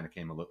something that kind of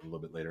came a little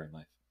bit later in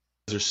life?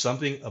 There's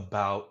something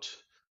about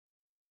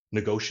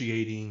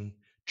negotiating,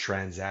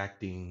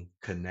 transacting,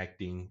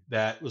 connecting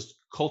that was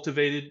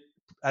cultivated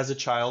as a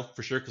child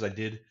for sure, because I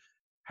did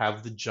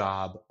have the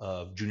job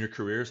of Junior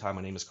Careers. Hi,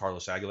 my name is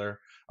Carlos Aguilar.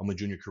 I'm with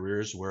Junior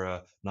Careers. We're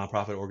a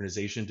nonprofit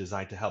organization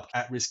designed to help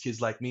at-risk kids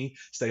like me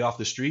stay off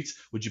the streets.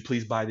 Would you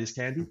please buy this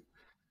candy?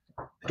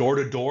 Door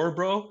to door,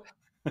 bro.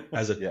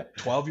 As a Yeah.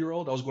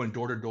 12-year-old, I was going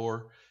door to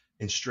door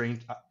and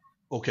strange.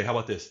 Okay, how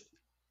about this?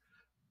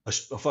 A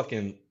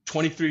fucking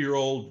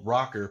 23-year-old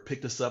rocker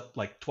picked us up,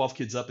 like 12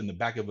 kids up in the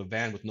back of a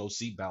van with no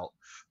seatbelt,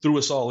 threw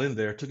us all in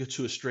there, took us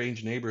to a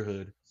strange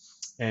neighborhood,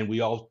 and we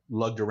all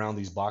lugged around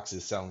these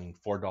boxes selling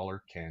 $4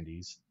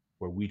 candies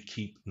where we'd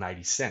keep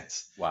 90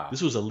 cents. Wow.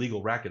 This was a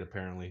legal racket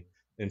apparently,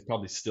 and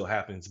probably still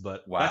happens,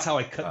 but Wow. that's how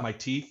I cut my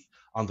teeth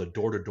on the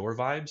door to door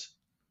vibes.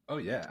 Oh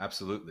yeah,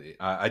 absolutely.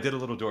 I did a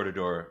little door to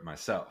door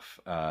myself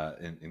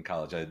in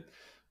college. I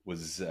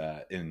was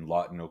in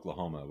Lawton,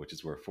 Oklahoma, which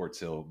is where Fort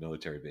Sill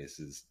military base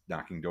is,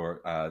 knocking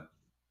door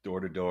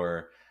to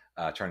door,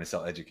 trying to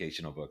sell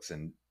educational books,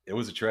 and it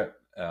was a trip.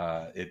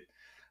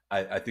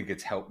 I think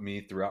it's helped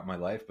me throughout my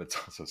life, but it's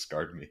also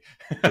scarred me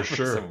For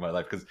sure. some of my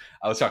life, because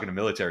I was talking to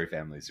military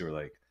families who were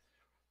like,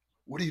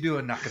 "What are you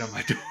doing knocking on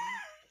my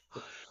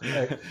door?"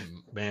 Hey,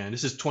 man,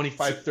 this is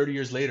 25, 30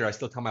 years later. I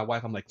still tell my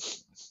wife, I'm like,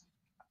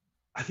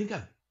 I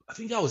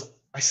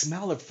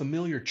smell a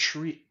familiar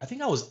tree. I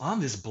think I was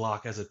on this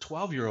block as a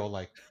 12-year-old.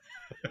 Like,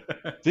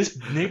 this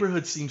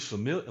neighborhood seems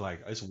familiar.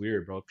 Like, it's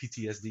weird, bro.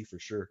 PTSD for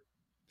sure.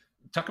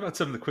 Talk about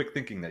some of the quick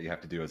thinking that you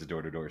have to do as a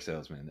door-to-door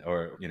salesman,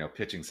 or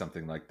pitching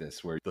something like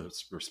this, where the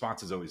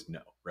response is always no,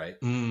 right?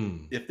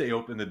 If they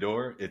open the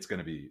door, it's going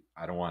to be,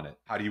 I don't want it.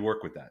 How do you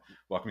work with that?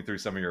 Walk me through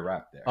some of your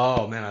rap there.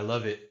 Oh man, I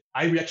love it.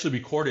 I actually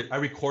recorded the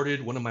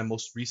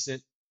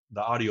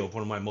audio of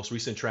one of my most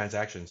recent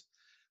transactions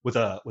with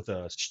a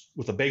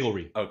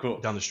bagelry Oh, cool.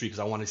 down the street, because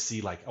I wanted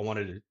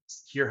to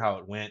hear how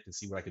it went and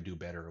see what I could do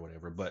better or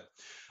whatever. But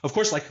of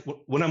course, like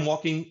when I'm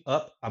walking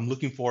up, I'm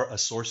looking for a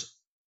source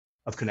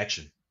of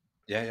connection.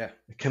 Yeah.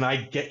 Can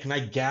I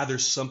gather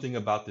something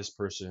about this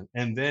person?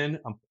 And then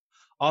I'm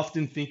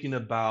often thinking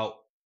about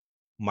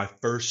my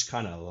first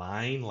kind of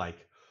line. Like,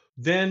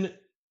 then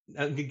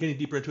getting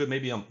deeper into it,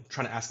 maybe I'm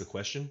trying to ask a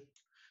question.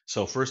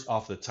 So first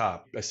off the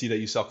top, I see that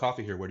you sell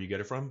coffee here. Where do you get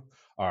it from?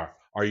 Or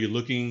Are you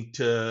looking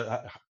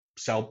to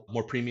sell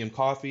more premium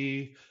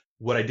coffee?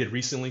 What I did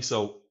recently.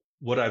 So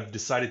what I've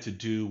decided to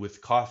do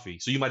with coffee.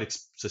 So you might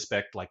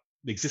suspect like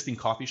the existing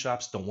coffee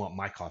shops don't want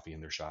my coffee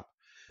in their shop.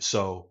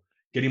 So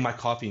getting my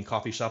coffee in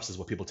coffee shops is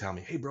what people tell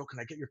me. Hey, bro, can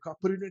I get your coffee?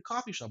 Put it in a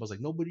coffee shop. I was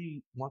like,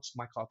 nobody wants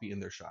my coffee in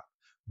their shop.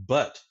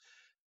 But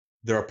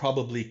there are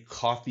probably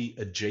coffee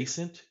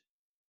adjacent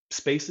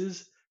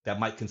spaces that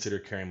might consider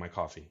carrying my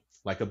coffee,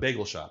 like a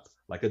bagel shop,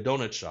 like a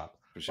donut shop,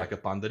 For sure. like a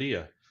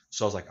panderia.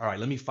 So I was like, all right,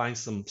 let me find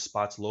some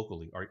spots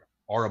locally,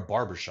 or a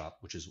barber shop,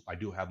 which is I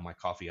do have my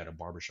coffee at a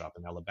barber shop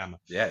in Alabama.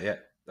 Yeah, yeah.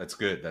 That's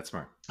good. That's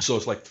smart. So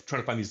it's like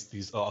trying to find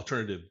these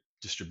alternative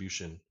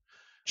distribution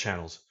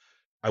channels.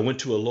 I went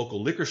to a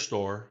local liquor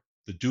store.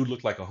 The dude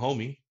looked like a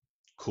homie.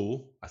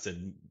 Cool. I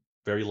said,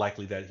 very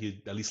likely that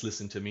he'd at least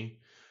listen to me.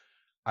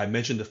 I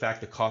mentioned the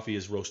fact that coffee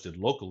is roasted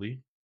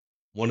locally.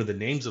 One of the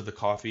names of the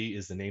coffee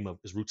is the name of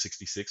is Route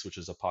 66, which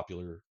is a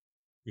popular,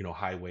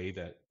 highway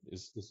that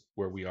is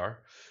where we are.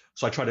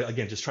 So I try to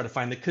again just try to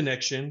find the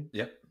connection,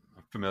 Yep.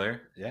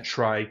 Familiar. Yeah.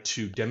 try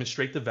to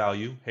demonstrate the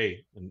value.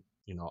 Hey, and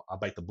I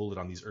bite the bullet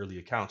on these early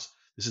accounts.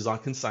 This is on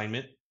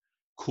consignment.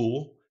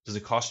 Cool.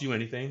 Doesn't cost you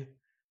anything.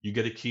 You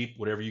get to keep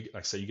whatever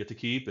I say you get to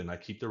keep, and I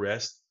keep the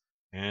rest.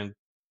 And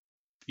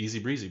easy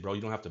breezy, bro.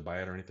 You don't have to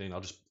buy it or anything.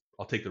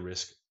 I'll take the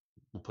risk.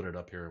 We'll put it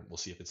up here and we'll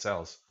see if it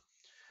sells.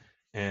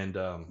 And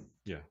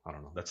yeah, I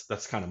don't know.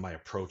 That's kind of my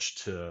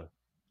approach to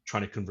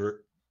trying to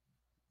convert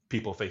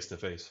people face to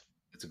face.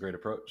 It's a great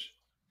approach.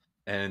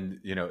 And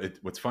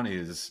what's funny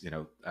is,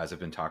 as I've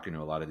been talking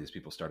to a lot of these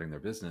people starting their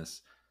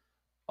business,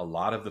 a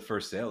lot of the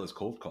first sale is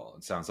cold call.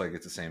 It sounds like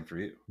it's the same for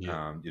you.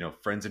 Yeah.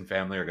 Friends and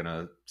family are going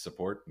to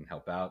support and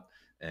help out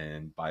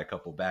and buy a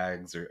couple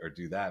bags or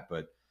do that,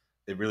 but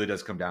it really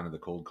does come down to the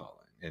cold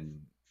calling. And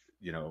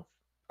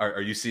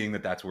are you seeing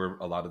that that's where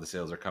a lot of the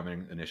sales are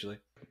coming initially?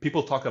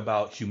 People talk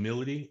about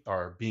humility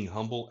or being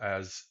humble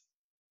as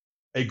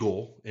a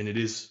goal, and it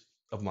is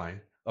of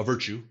mine, a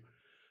virtue,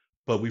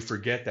 but we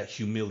forget that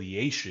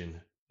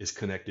humiliation is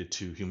connected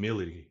to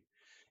humility.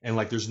 And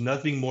like there's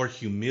nothing more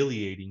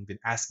humiliating than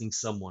asking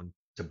someone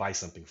to buy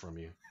something from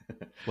you.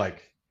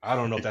 Like, I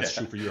don't know if that's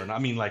Yeah. true for you or not. I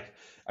mean, like,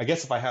 I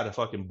guess if I had a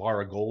fucking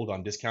bar of gold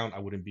on discount, I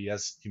wouldn't be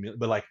as humiliated.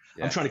 But like,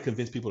 I'm Yeah. trying to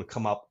convince people to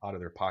come up out of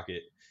their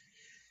pocket,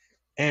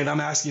 and I'm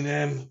asking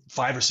them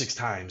 5 or 6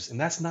 times, and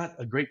that's not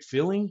a great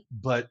feeling,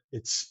 but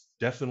it's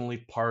definitely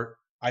part,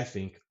 I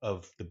think,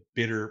 of the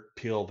bitter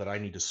pill that I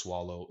need to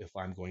swallow if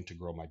I'm going to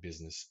grow my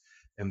business.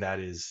 And that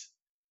is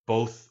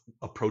both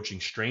approaching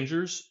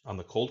strangers on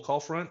the cold call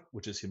front,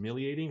 which is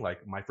humiliating.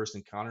 Like my first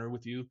encounter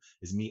with you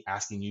is me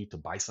asking you to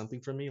buy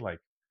something from me. Like,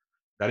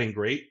 that ain't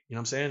great. You know what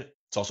I'm saying?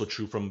 It's also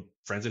true from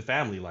friends and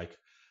family. Like,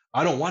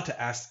 I don't want to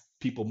ask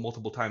people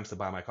multiple times to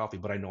buy my coffee,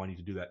 but I know I need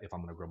to do that if I'm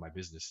going to grow my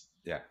business.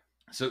 Yeah.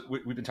 So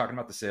we've been talking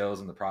about the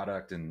sales and the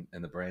product and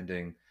the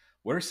branding.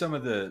 What are some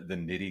of the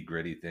nitty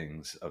gritty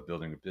things of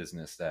building a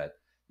business that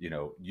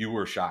you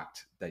were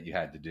shocked that you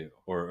had to do,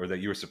 or that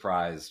you were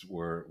surprised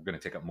were going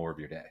to take up more of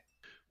your day?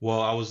 Well,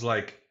 I was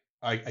like,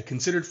 I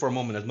considered for a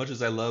moment, as much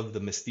as I love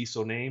the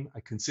Mestizo name, I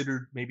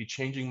considered maybe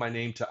changing my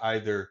name to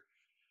either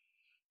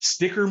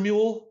Sticker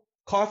Mule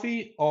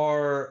Coffee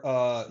or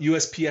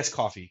USPS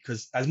Coffee.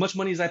 Because as much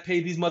money as I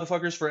pay these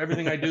motherfuckers for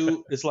everything I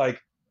do, it's like,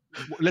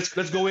 let's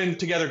go in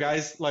together,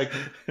 guys. Like,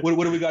 what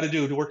do we got to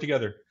do to work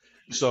together?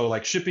 So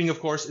like shipping, of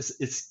course,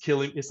 it's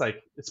killing. It's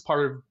like it's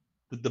part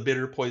of the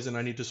bitter poison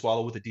I need to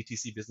swallow with the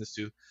DTC business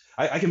too.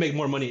 I can make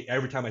more money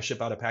every time I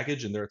ship out a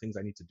package, and there are things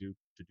I need to do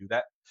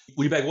that.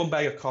 When you bag one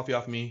bag of coffee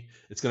off me,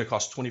 it's going to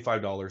cost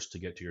 $25 to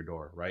get to your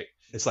door, right?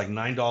 It's like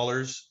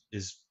 $9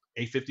 is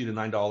 $8.50 to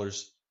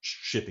 $9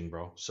 shipping,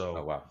 bro. Oh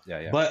So, wow. Yeah,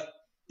 yeah. but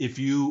if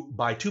you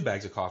buy 2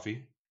 bags of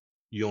coffee,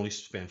 you only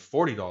spend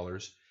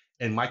 $40,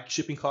 and my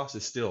shipping cost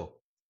is still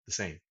the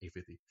same,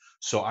 $8.50.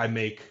 So I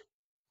make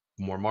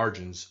more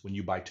margins when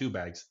you buy 2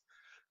 bags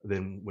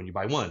than when you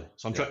buy one.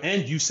 So I'm trying,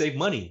 and you save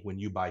money when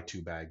you buy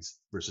 2 bags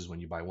versus when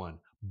you buy one.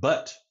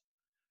 But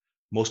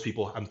most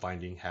people I'm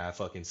finding have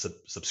fucking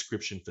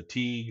subscription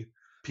fatigue.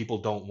 People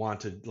don't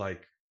want to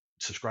like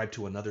subscribe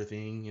to another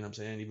thing, you know what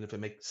I'm saying? Even if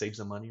it saves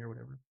them money or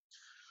whatever.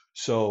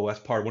 So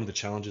that's one of the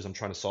challenges I'm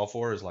trying to solve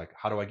for is like,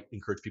 how do I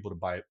encourage people to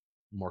buy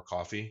more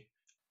coffee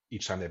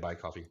each time they buy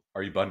coffee?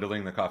 Are you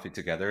bundling the coffee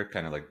together,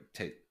 kind of like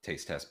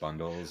taste test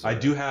bundles? I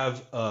do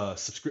have I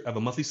have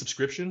a monthly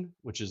subscription,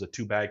 which is a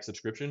 2 bag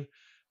subscription,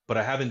 but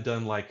I haven't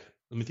done like,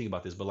 let me think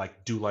about this, but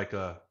like do like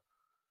a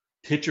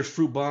hit your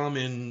fruit bomb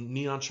and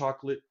neon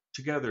chocolate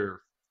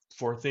together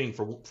for a thing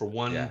for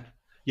one. Yeah.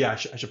 Yeah, I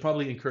should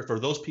probably encourage for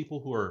those people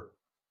who are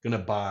gonna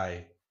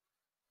buy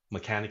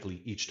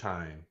mechanically each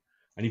time.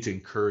 I need to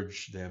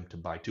encourage them to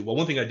buy two. Well,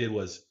 one thing I did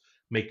was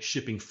make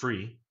shipping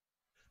free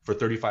for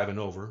 35 and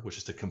over, which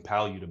is to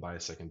compel you to buy a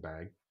second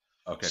bag.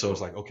 Okay. So Cool.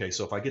 it's like, okay,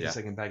 so if I get Yeah. the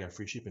second bag, I have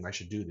free shipping. I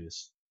should do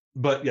this.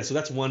 But yeah, so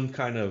that's one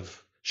kind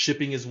of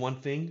shipping is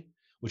one thing,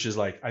 which is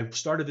like I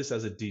started this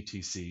as a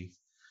DTC,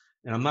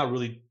 and I'm not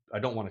really. I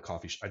don't want a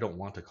coffee. I don't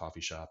want a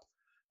coffee shop.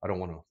 I don't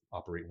want to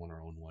operate one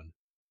or own one.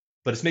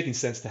 But it's making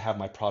sense to have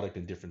my product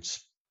in different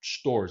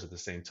stores at the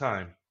same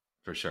time.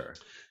 for sure.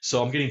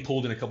 So I'm getting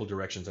pulled in a couple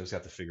directions. I just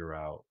have to figure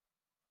out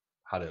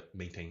how to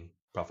maintain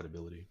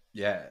profitability.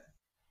 Yeah.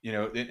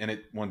 And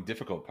one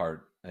difficult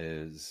part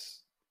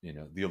is,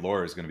 the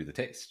allure is going to be the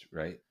taste,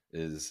 right?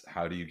 Is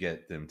how do you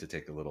get them to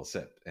take a little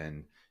sip?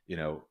 And, you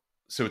know,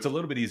 so it's a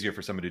little bit easier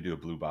for somebody to do a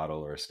Blue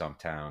Bottle or a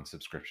Stumptown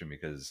subscription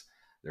because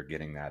they're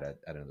getting that at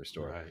another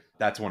store. Right.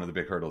 That's one of the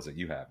big hurdles that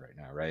you have right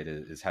now, right?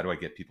 Is how do I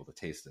get people to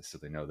taste this so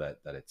they know that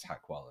it's high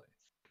quality?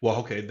 Well,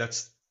 okay,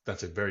 that's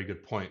a very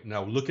good point.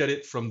 Now look at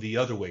it from the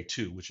other way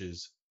too, which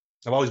is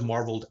I've always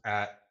marveled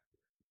at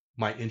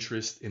my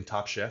interest in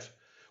Top Chef,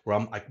 where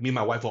I'm like me and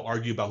my wife will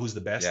argue about who's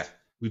the Yeah. best.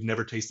 We've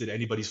never tasted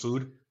anybody's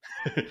food,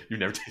 You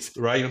never tasted.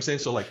 right? You know what I'm saying?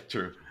 So like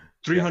True. Yeah.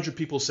 300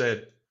 people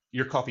said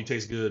your coffee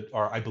tastes good,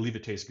 or I believe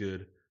it tastes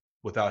good,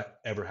 without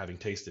ever having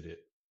tasted it.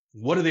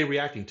 What are they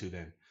reacting to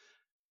then?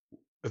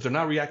 If they're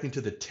not reacting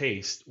to the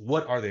taste,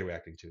 what are they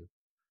reacting to?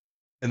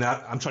 And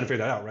I'm trying to figure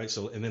that out, right?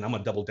 So, and then I'm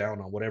gonna double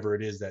down on whatever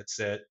it is that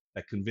said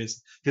that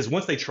convinced. Because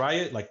once they try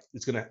it, like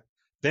it's gonna,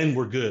 then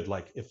we're good.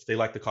 Like if they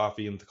like the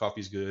coffee and the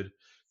coffee's good,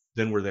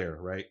 then we're there,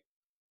 right?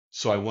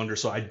 So I wonder.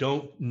 So I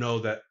don't know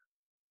that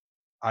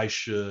I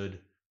should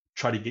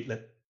try to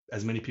let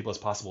as many people as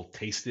possible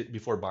taste it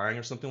before buying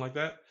or something like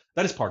that.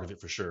 That is part of it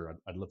for sure.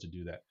 I'd love to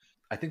do that.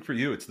 I think for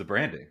you, it's the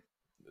branding.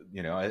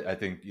 I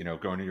think,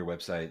 going to your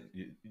website,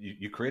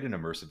 you create an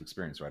immersive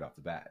experience right off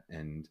the bat.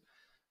 And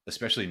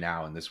especially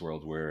now in this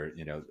world where,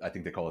 I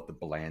think they call it the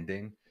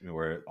blanding,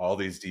 where all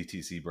these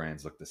DTC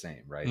brands look the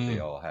same, right? They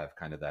Mm, all have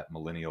kind of that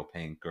millennial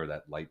pink or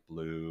that light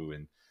blue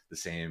and the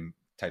same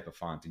type of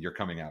font. And you're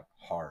coming out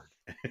hard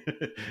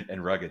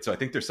and rugged. So I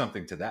think there's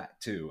something to that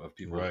too, of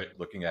people right.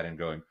 looking at it and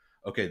going,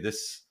 okay,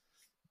 this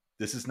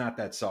is not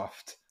that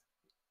soft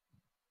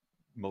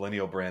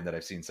millennial brand that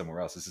I've seen somewhere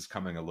else. This is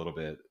coming a little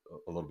bit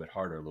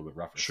harder, a little bit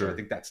rougher. So I Sure.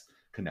 think that's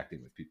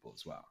connecting with people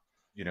as well.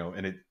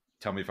 And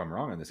tell me if I'm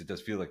wrong on this. It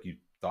does feel like you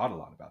thought a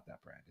lot about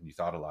that brand and you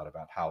thought a lot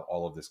about how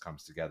all of this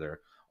comes together,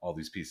 all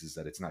these pieces,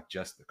 that it's not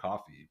just the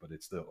coffee, but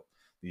it's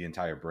the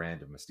entire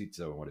brand of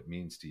Mestizo and what it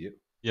means to you.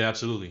 Yeah,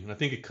 absolutely. And I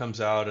think it comes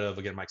out of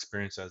again my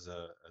experience as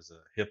a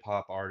hip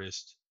hop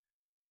artist,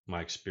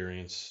 my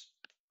experience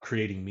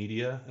creating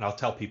media, and I'll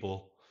tell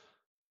people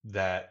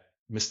that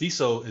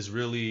Mestizo is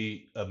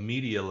really a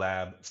media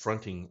lab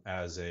fronting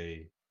as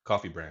a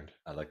coffee brand.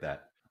 I like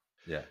that.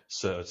 Yeah.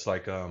 So it's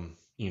like,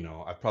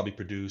 I've probably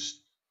produced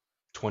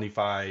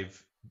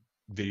 25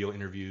 video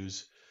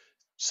interviews,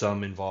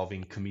 some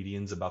involving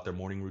comedians about their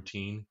morning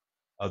routine,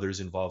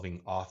 others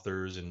involving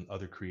authors and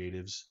other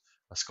creatives,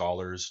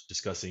 scholars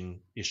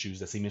discussing issues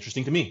that seem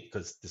interesting to me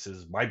because this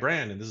is my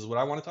brand and this is what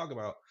I want to talk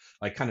about.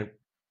 Like kind of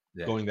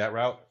Yeah. going that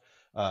route.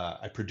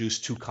 I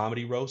produced two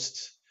comedy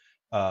roasts.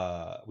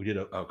 Oh, We did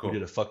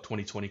cool. a fuck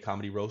 2020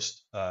 comedy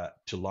roast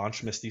to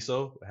launch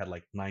Mestizo. I had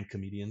like 9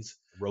 comedians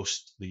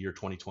roast the year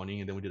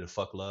 2020, and then we did a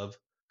fuck love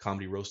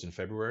comedy roast in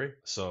February.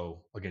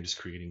 So again, just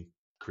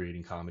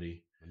creating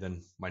comedy. And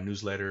then my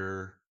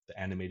newsletter, the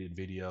animated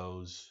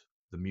videos,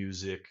 the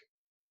music.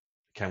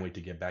 Can't wait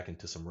to get back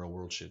into some real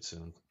world shit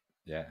soon.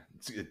 Yeah,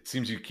 it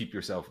seems you keep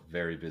yourself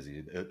very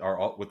busy.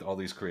 With all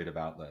these creative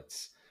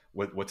outlets,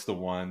 what's the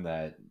one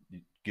that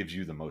gives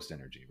you the most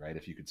energy, right?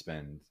 If you could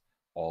spend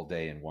all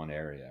day in one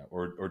area,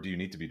 or do you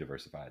need to be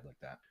diversified like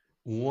that?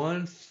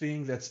 One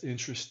thing that's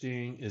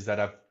interesting is that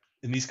I've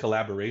in these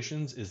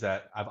collaborations is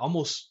that I've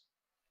almost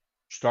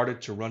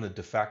started to run a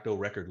de facto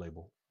record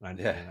label.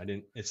 Yeah, And I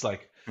didn't, it's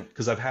like,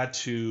 because I've had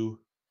to,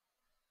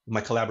 my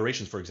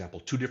collaborations, for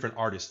example, 2 different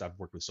artists I've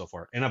worked with so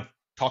far, and I'm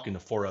talking to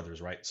 4 others,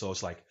 right? So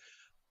it's like,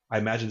 I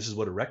imagine this is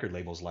what a record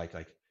label is like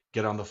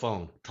get on the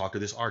phone, talk to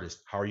this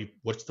artist. How are you?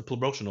 What's the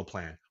promotional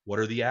plan? What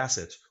are the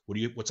assets?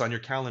 What's on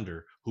your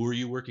calendar? Who are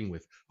you working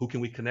with? Who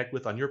can we connect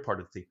with on your part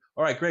of the thing?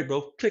 All right, great,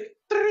 bro. Click.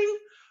 Ding.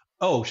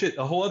 Oh shit,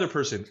 a whole other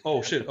person.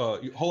 Oh shit,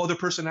 whole other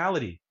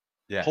personality,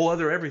 yeah, whole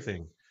other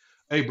everything.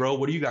 Hey, bro,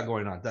 what do you got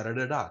going on? Da da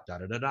da da da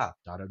da da da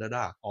da da da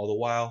da. All the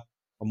while,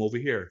 I'm over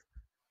here.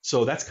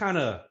 So that's kind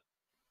of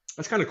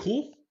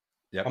cool.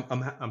 I'm, yep,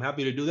 I'm I'm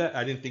happy to do that.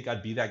 I didn't think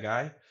I'd be that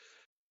guy,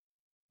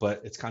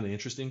 but it's kind of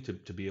interesting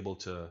to be able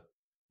to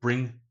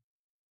bring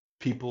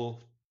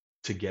people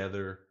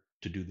together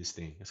to do this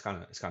thing. It's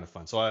kind of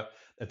fun. So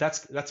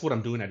that's what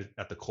I'm doing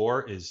at the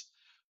core is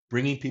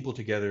bringing people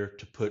together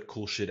to put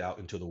cool shit out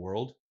into the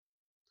world,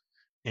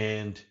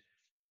 and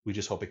we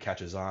just hope it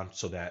catches on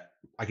so that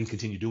I can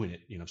continue doing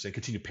it. You know what I'm saying?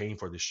 Continue paying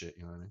for this shit.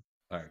 You know what I mean?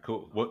 all right,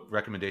 cool. What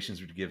recommendations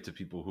would you give to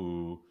people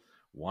who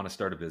want to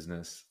start a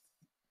business,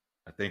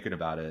 are thinking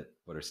about it,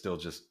 but are still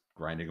just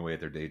grinding away at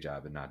their day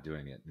job and not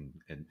doing it?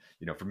 And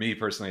for me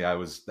personally, I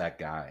was that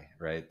guy,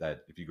 right?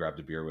 That if you grabbed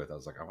a beer with, I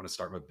was like, I want to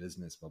start my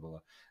business, blah blah blah.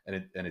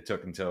 And it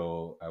took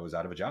until I was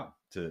out of a job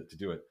to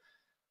do it.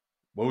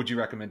 What would you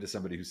recommend to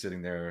somebody who's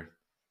sitting there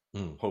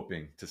Mm.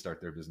 hoping to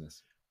start their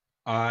business?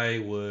 I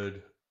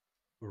would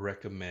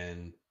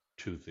recommend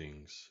 2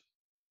 things.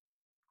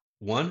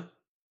 One,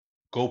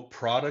 go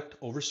product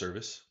over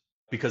service,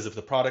 because if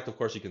the product, of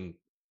course, you can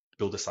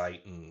build a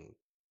site and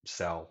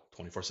sell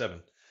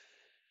 24/7,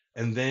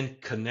 and then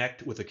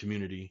connect with a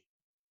community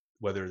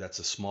whether that's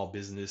a small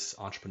business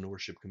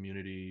entrepreneurship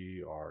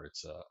community, or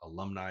it's a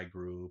alumni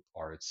group,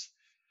 or it's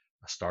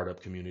a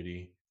startup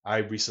community. I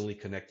recently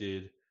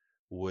connected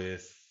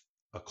with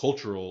a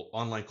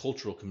online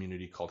cultural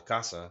community called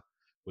Casa,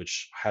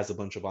 which has a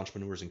bunch of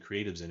entrepreneurs and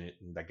creatives in it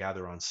that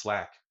gather on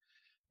Slack.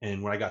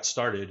 And when I got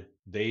started,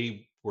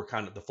 they were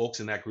kind of, the folks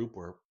in that group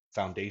were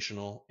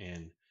foundational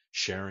in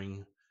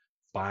sharing,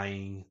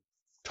 buying,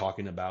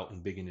 talking about,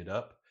 and bigging it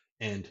up.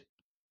 And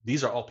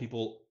these are all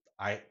people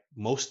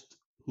most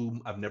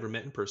whom I've never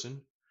met in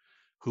person,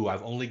 who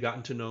I've only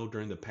gotten to know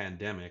during the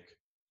pandemic.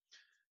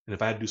 And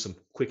if I had to do some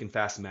quick and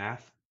fast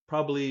math,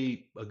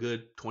 probably a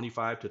good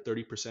 25 to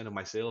 30% of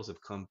my sales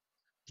have come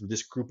through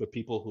this group of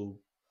people who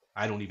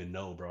I don't even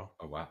know, bro.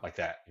 Oh, wow. Like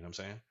that. You know what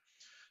I'm saying?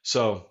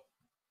 So,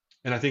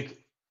 and I think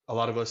a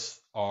lot of us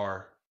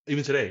are,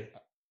 even today,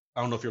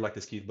 I don't know if you're like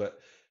this, Keith, but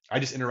I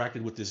just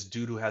interacted with this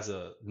dude who has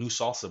a new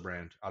salsa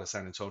brand out of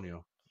San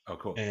Antonio. Oh,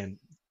 cool. And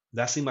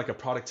that seemed like a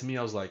product to me.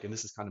 I was like, and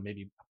this is kind of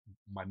maybe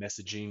my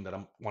messaging that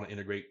I want to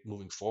integrate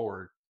moving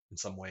forward in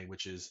some way,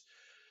 which is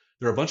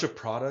there are a bunch of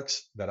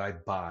products that I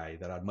buy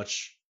that I'd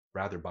much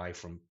rather buy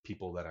from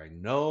people that I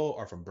know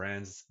or from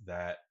brands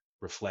that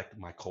reflect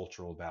my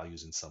cultural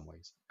values in some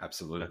ways.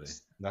 Absolutely.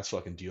 That's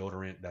fucking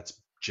deodorant. That's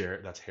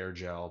hair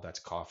gel. That's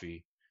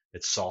coffee.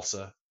 It's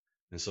salsa.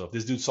 And so if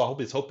this dude's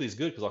hopefully he's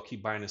good because I'll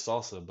keep buying his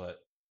salsa. But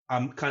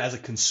I'm kind of, as a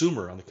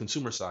consumer, on the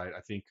consumer side,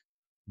 I think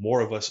more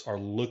of us are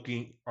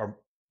looking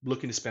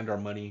to spend our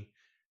money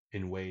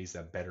in ways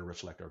that better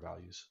reflect our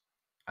values.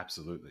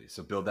 Absolutely.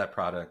 So build that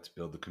product,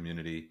 build the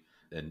community,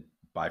 and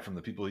buy from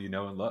the people you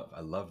know and love.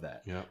 I love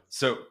that. Yeah.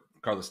 So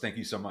Carlos, thank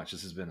you so much.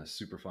 This has been a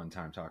super fun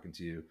time talking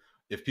to you.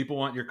 If people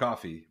want your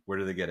coffee, where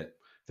do they get it?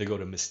 They go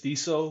to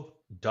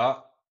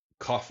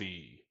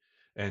mestizo.coffee.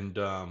 And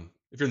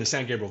if you're in the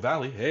San Gabriel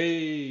Valley,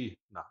 hey,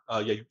 yeah,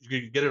 you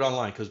can get it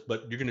online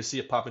but you're going to see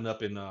it popping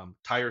up in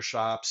tire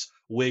shops,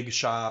 wig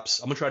shops.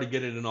 I'm going to try to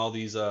get it in all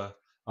these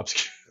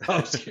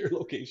obscure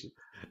locations.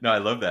 No, I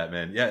love that,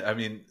 man. Yeah, I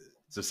mean,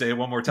 so say it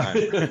one more time.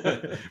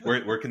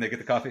 Where can they get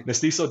the coffee?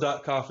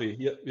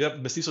 Mestizo.coffee. Yep,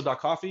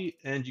 mestizo.coffee.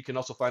 And you can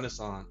also find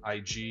us on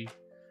IG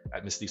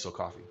at Mestizo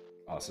Coffee.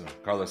 Awesome.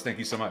 Carlos, thank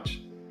you so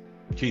much.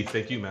 Keith,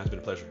 thank you, man. It's been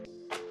a pleasure.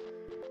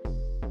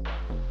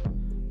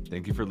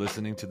 Thank you for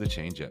listening to The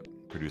Changeup,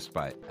 produced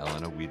by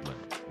Elena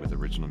Weedland, with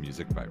original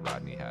music by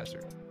Rodney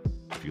Hazard.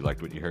 If you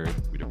liked what you heard,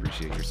 we'd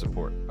appreciate your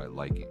support by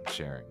liking,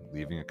 sharing,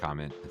 leaving a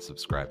comment, and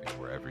subscribing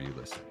wherever you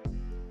listen.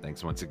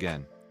 Thanks once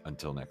again.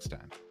 Until next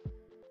time.